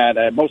stick with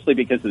that, mostly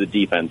because of the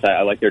defense.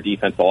 I like their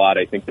defense a lot.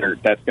 I think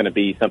that's going to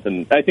be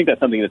something. I think that's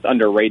something that's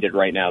underrated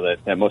right now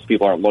that most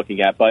people aren't looking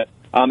at. But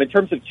in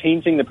terms of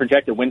changing the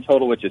projected win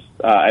total, which is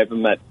I have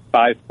them at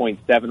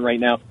 5.7 right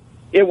now,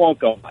 it won't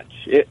go much.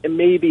 It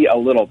may be a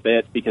little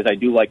bit because I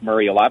do like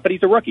Murray a lot, but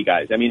he's a rookie,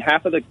 guys. I mean,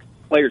 half of the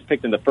players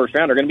picked in the first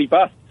round are going to be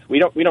busts. We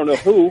don't know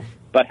who,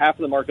 but half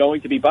of them are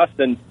going to be busts,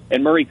 and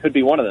Murray could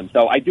be one of them.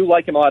 So I do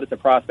like him a lot as a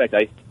prospect.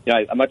 I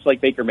much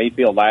like Baker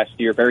Mayfield last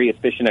year, very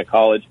efficient at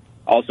college.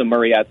 Also,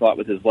 Murray adds a lot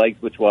with his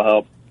legs, which will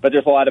help. But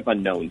there's a lot of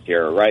unknowns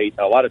here, right?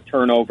 A lot of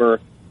turnover.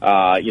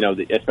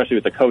 Especially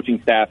with the coaching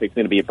staff, it's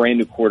going to be a brand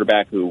new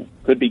quarterback who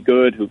could be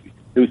good,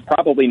 who's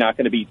probably not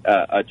going to be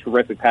a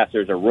terrific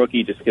passer as a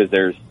rookie, just because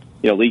there's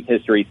league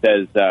history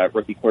says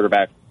rookie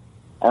quarterbacks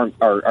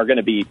are going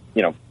to be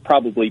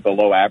probably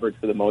below average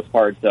for the most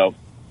part. So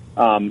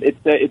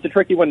it's a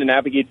tricky one to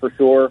navigate for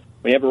sure.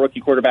 When you have a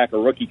rookie quarterback, a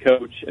rookie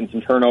coach, and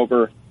some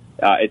turnover,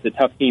 it's a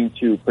tough team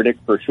to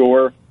predict for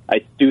sure.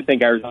 I do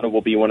think Arizona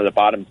will be one of the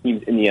bottom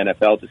teams in the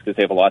NFL just because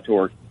they have a lot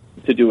to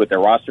do with their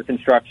roster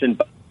construction.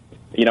 But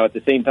at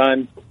the same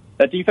time,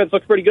 that defense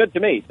looks pretty good to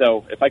me.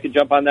 So if I could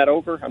jump on that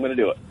over, I'm going to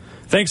do it.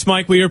 Thanks,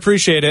 Mike. We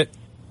appreciate it.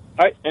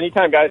 All right.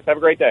 Anytime, guys. Have a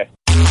great day.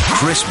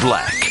 Chris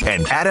Bleck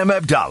and Adam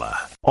Abdalla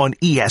on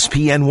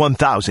ESPN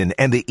 1000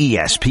 and the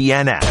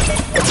ESPN app.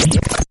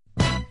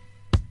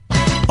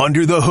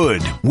 Under the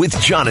Hood with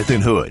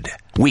Jonathan Hood.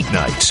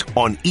 Weeknights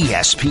on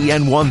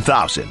ESPN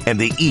 1000 and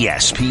the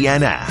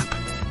ESPN app.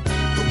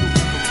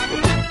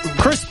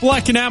 Chris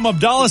Bleck and Adam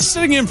Abdalla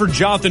sitting in for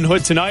Jonathan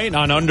Hood tonight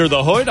on Under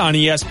the Hood on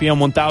ESPN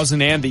 1000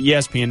 and the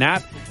ESPN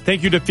app.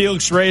 Thank you to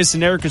Felix Reyes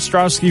and Eric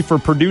Ostrowski for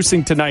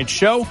producing tonight's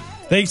show.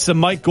 Thanks to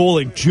Mike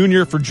Golick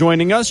Jr. for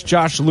joining us,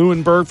 Josh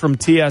Lewinberg from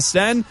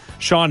TSN,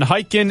 Sean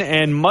Highkin,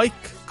 and Mike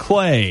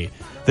Clay.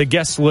 The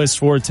guest list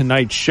for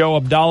tonight's show.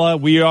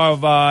 Abdalla, we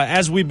have,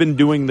 as we've been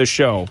doing the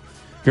show,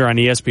 here on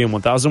ESPN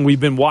 1000. We've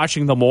been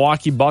watching the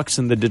Milwaukee Bucks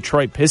and the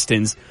Detroit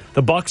Pistons.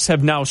 The Bucks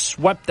have now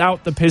swept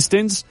out the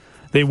Pistons.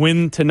 They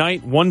win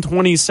tonight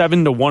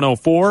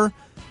 127-104.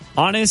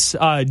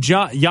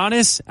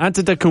 Giannis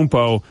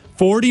Antetokounmpo,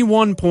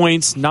 41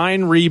 points,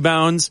 9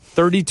 rebounds,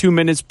 32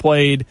 minutes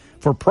played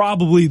for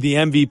probably the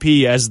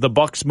MVP as the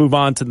Bucks move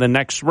on to the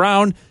next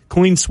round.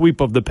 Clean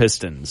sweep of the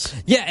Pistons.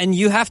 Yeah, and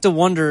you have to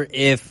wonder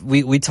if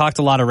we talked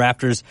a lot of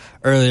Raptors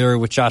earlier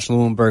with Josh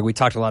Lewenberg. We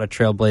talked a lot of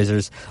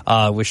Trailblazers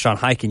with Sean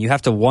Highkin. You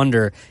have to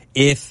wonder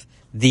if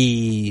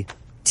the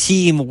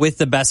team with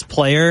the best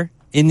player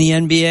in the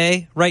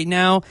NBA right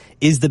now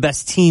is the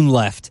best team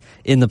left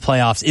in the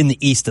playoffs, in the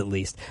East at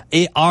least.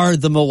 Are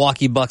the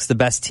Milwaukee Bucks the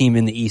best team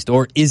in the East,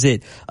 or is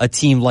it a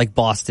team like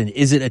Boston?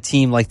 Is it a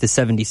team like the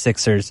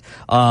 76ers?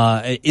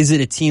 Is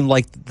it a team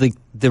like the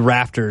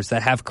Raptors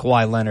that have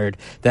Kawhi Leonard,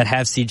 that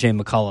have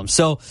CJ McCollum?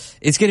 So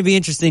it's going to be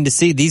interesting to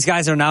see. These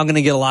guys are now going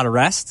to get a lot of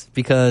rest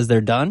because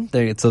they're done,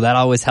 so that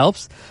always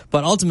helps.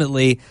 But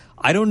ultimately,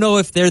 I don't know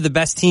if they're the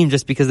best team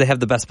just because they have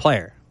the best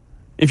player.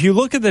 If you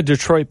look at the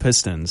Detroit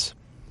Pistons,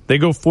 they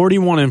go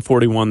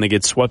 41-41. They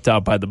get swept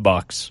out by the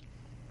Bucks.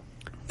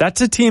 That's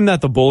a team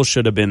that the Bulls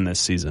should have been this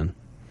season.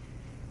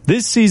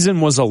 This season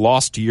was a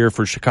lost year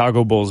for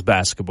Chicago Bulls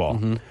basketball.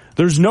 Mm-hmm.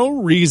 There's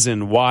no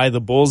reason why the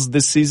Bulls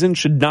this season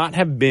should not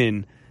have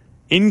been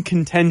in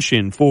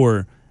contention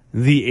for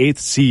the 8th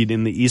seed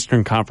in the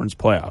Eastern Conference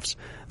playoffs.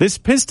 This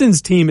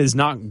Pistons team is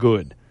not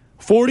good.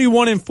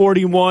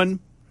 41-41.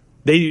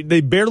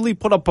 They barely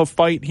put up a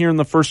fight here in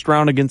the first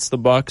round against the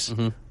Bucks.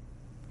 Mm-hmm.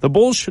 The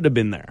Bulls should have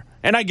been there.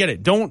 And I get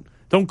it. Don't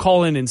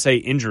call in and say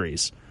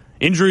injuries.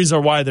 Injuries are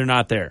why they're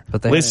not there.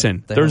 But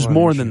listen, there's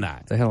more than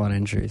that. They had a lot of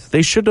injuries.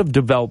 They should have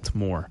developed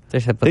more.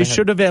 They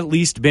should have at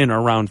least been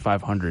around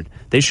 500.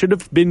 They should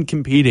have been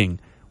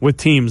competing with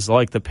teams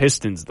like the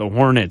Pistons, the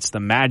Hornets, the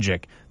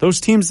Magic. Those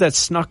teams that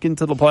snuck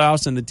into the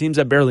playoffs and the teams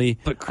that barely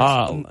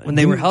when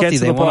they were healthy,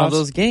 they won all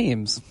those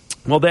games.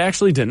 Well, they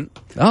actually didn't.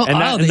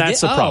 And that's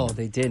the problem.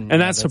 They didn't.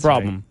 And that's the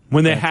problem. Right.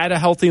 When they had a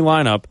healthy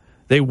lineup,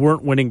 they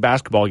weren't winning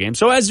basketball games.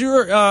 So as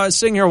you're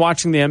sitting here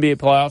watching the NBA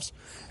playoffs,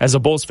 as a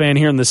Bulls fan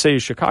here in the city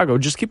of Chicago,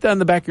 just keep that in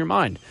the back of your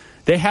mind.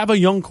 They have a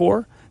young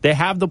core. They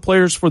have the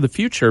players for the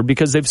future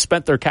because they've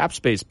spent their cap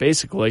space,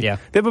 basically. Yeah.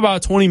 They have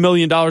about $20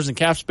 million in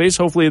cap space.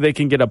 Hopefully they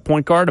can get a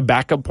point guard, a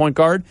backup point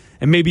guard,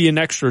 and maybe an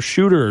extra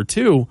shooter or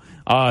two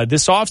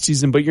this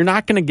offseason, but you're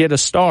not going to get a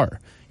star.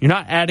 You're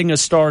not adding a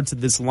star to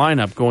this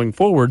lineup going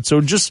forward. So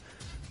just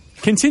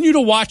continue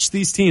to watch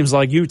these teams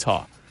like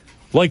Utah,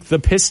 like the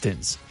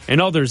Pistons,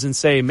 and others and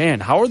say, man,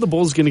 how are the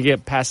Bulls going to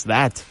get past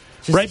that?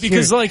 Right,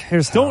 because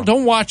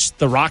don't watch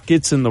the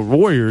Rockets and the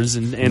Warriors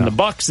and the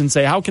Bucks and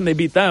say how can they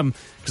beat them?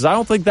 Because I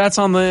don't think that's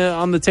on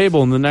the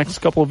table in the next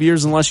couple of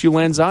years unless you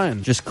land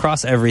Zion. Just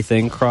cross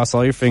everything, cross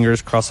all your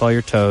fingers, cross all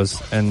your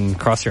toes, and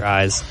cross your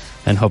eyes,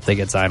 and hope they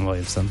get Zion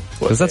Williamson.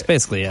 Because that's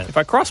basically it. If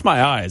I cross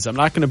my eyes, I'm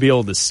not going to be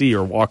able to see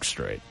or walk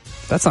straight.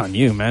 That's on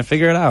you, man.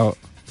 Figure it out.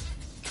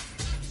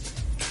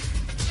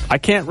 I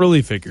can't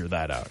really figure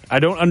that out. I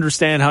don't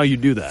understand how you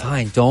do that.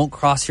 Fine, don't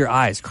cross your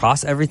eyes.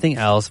 Cross everything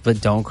else,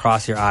 but don't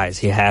cross your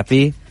eyes. You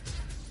happy?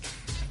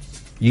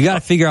 You got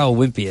to figure out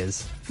what Wimpy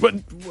is. But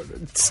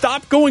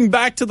stop going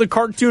back to the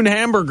cartoon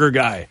hamburger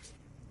guy.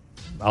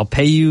 I'll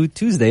pay you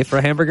Tuesday for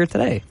a hamburger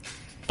today.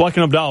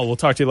 Bleck and Abdalla, we'll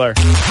talk to you later.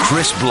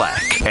 Chris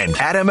Bleck and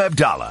Adam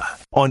Abdalla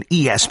on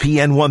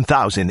ESPN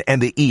 1000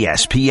 and the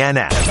ESPN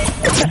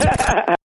app.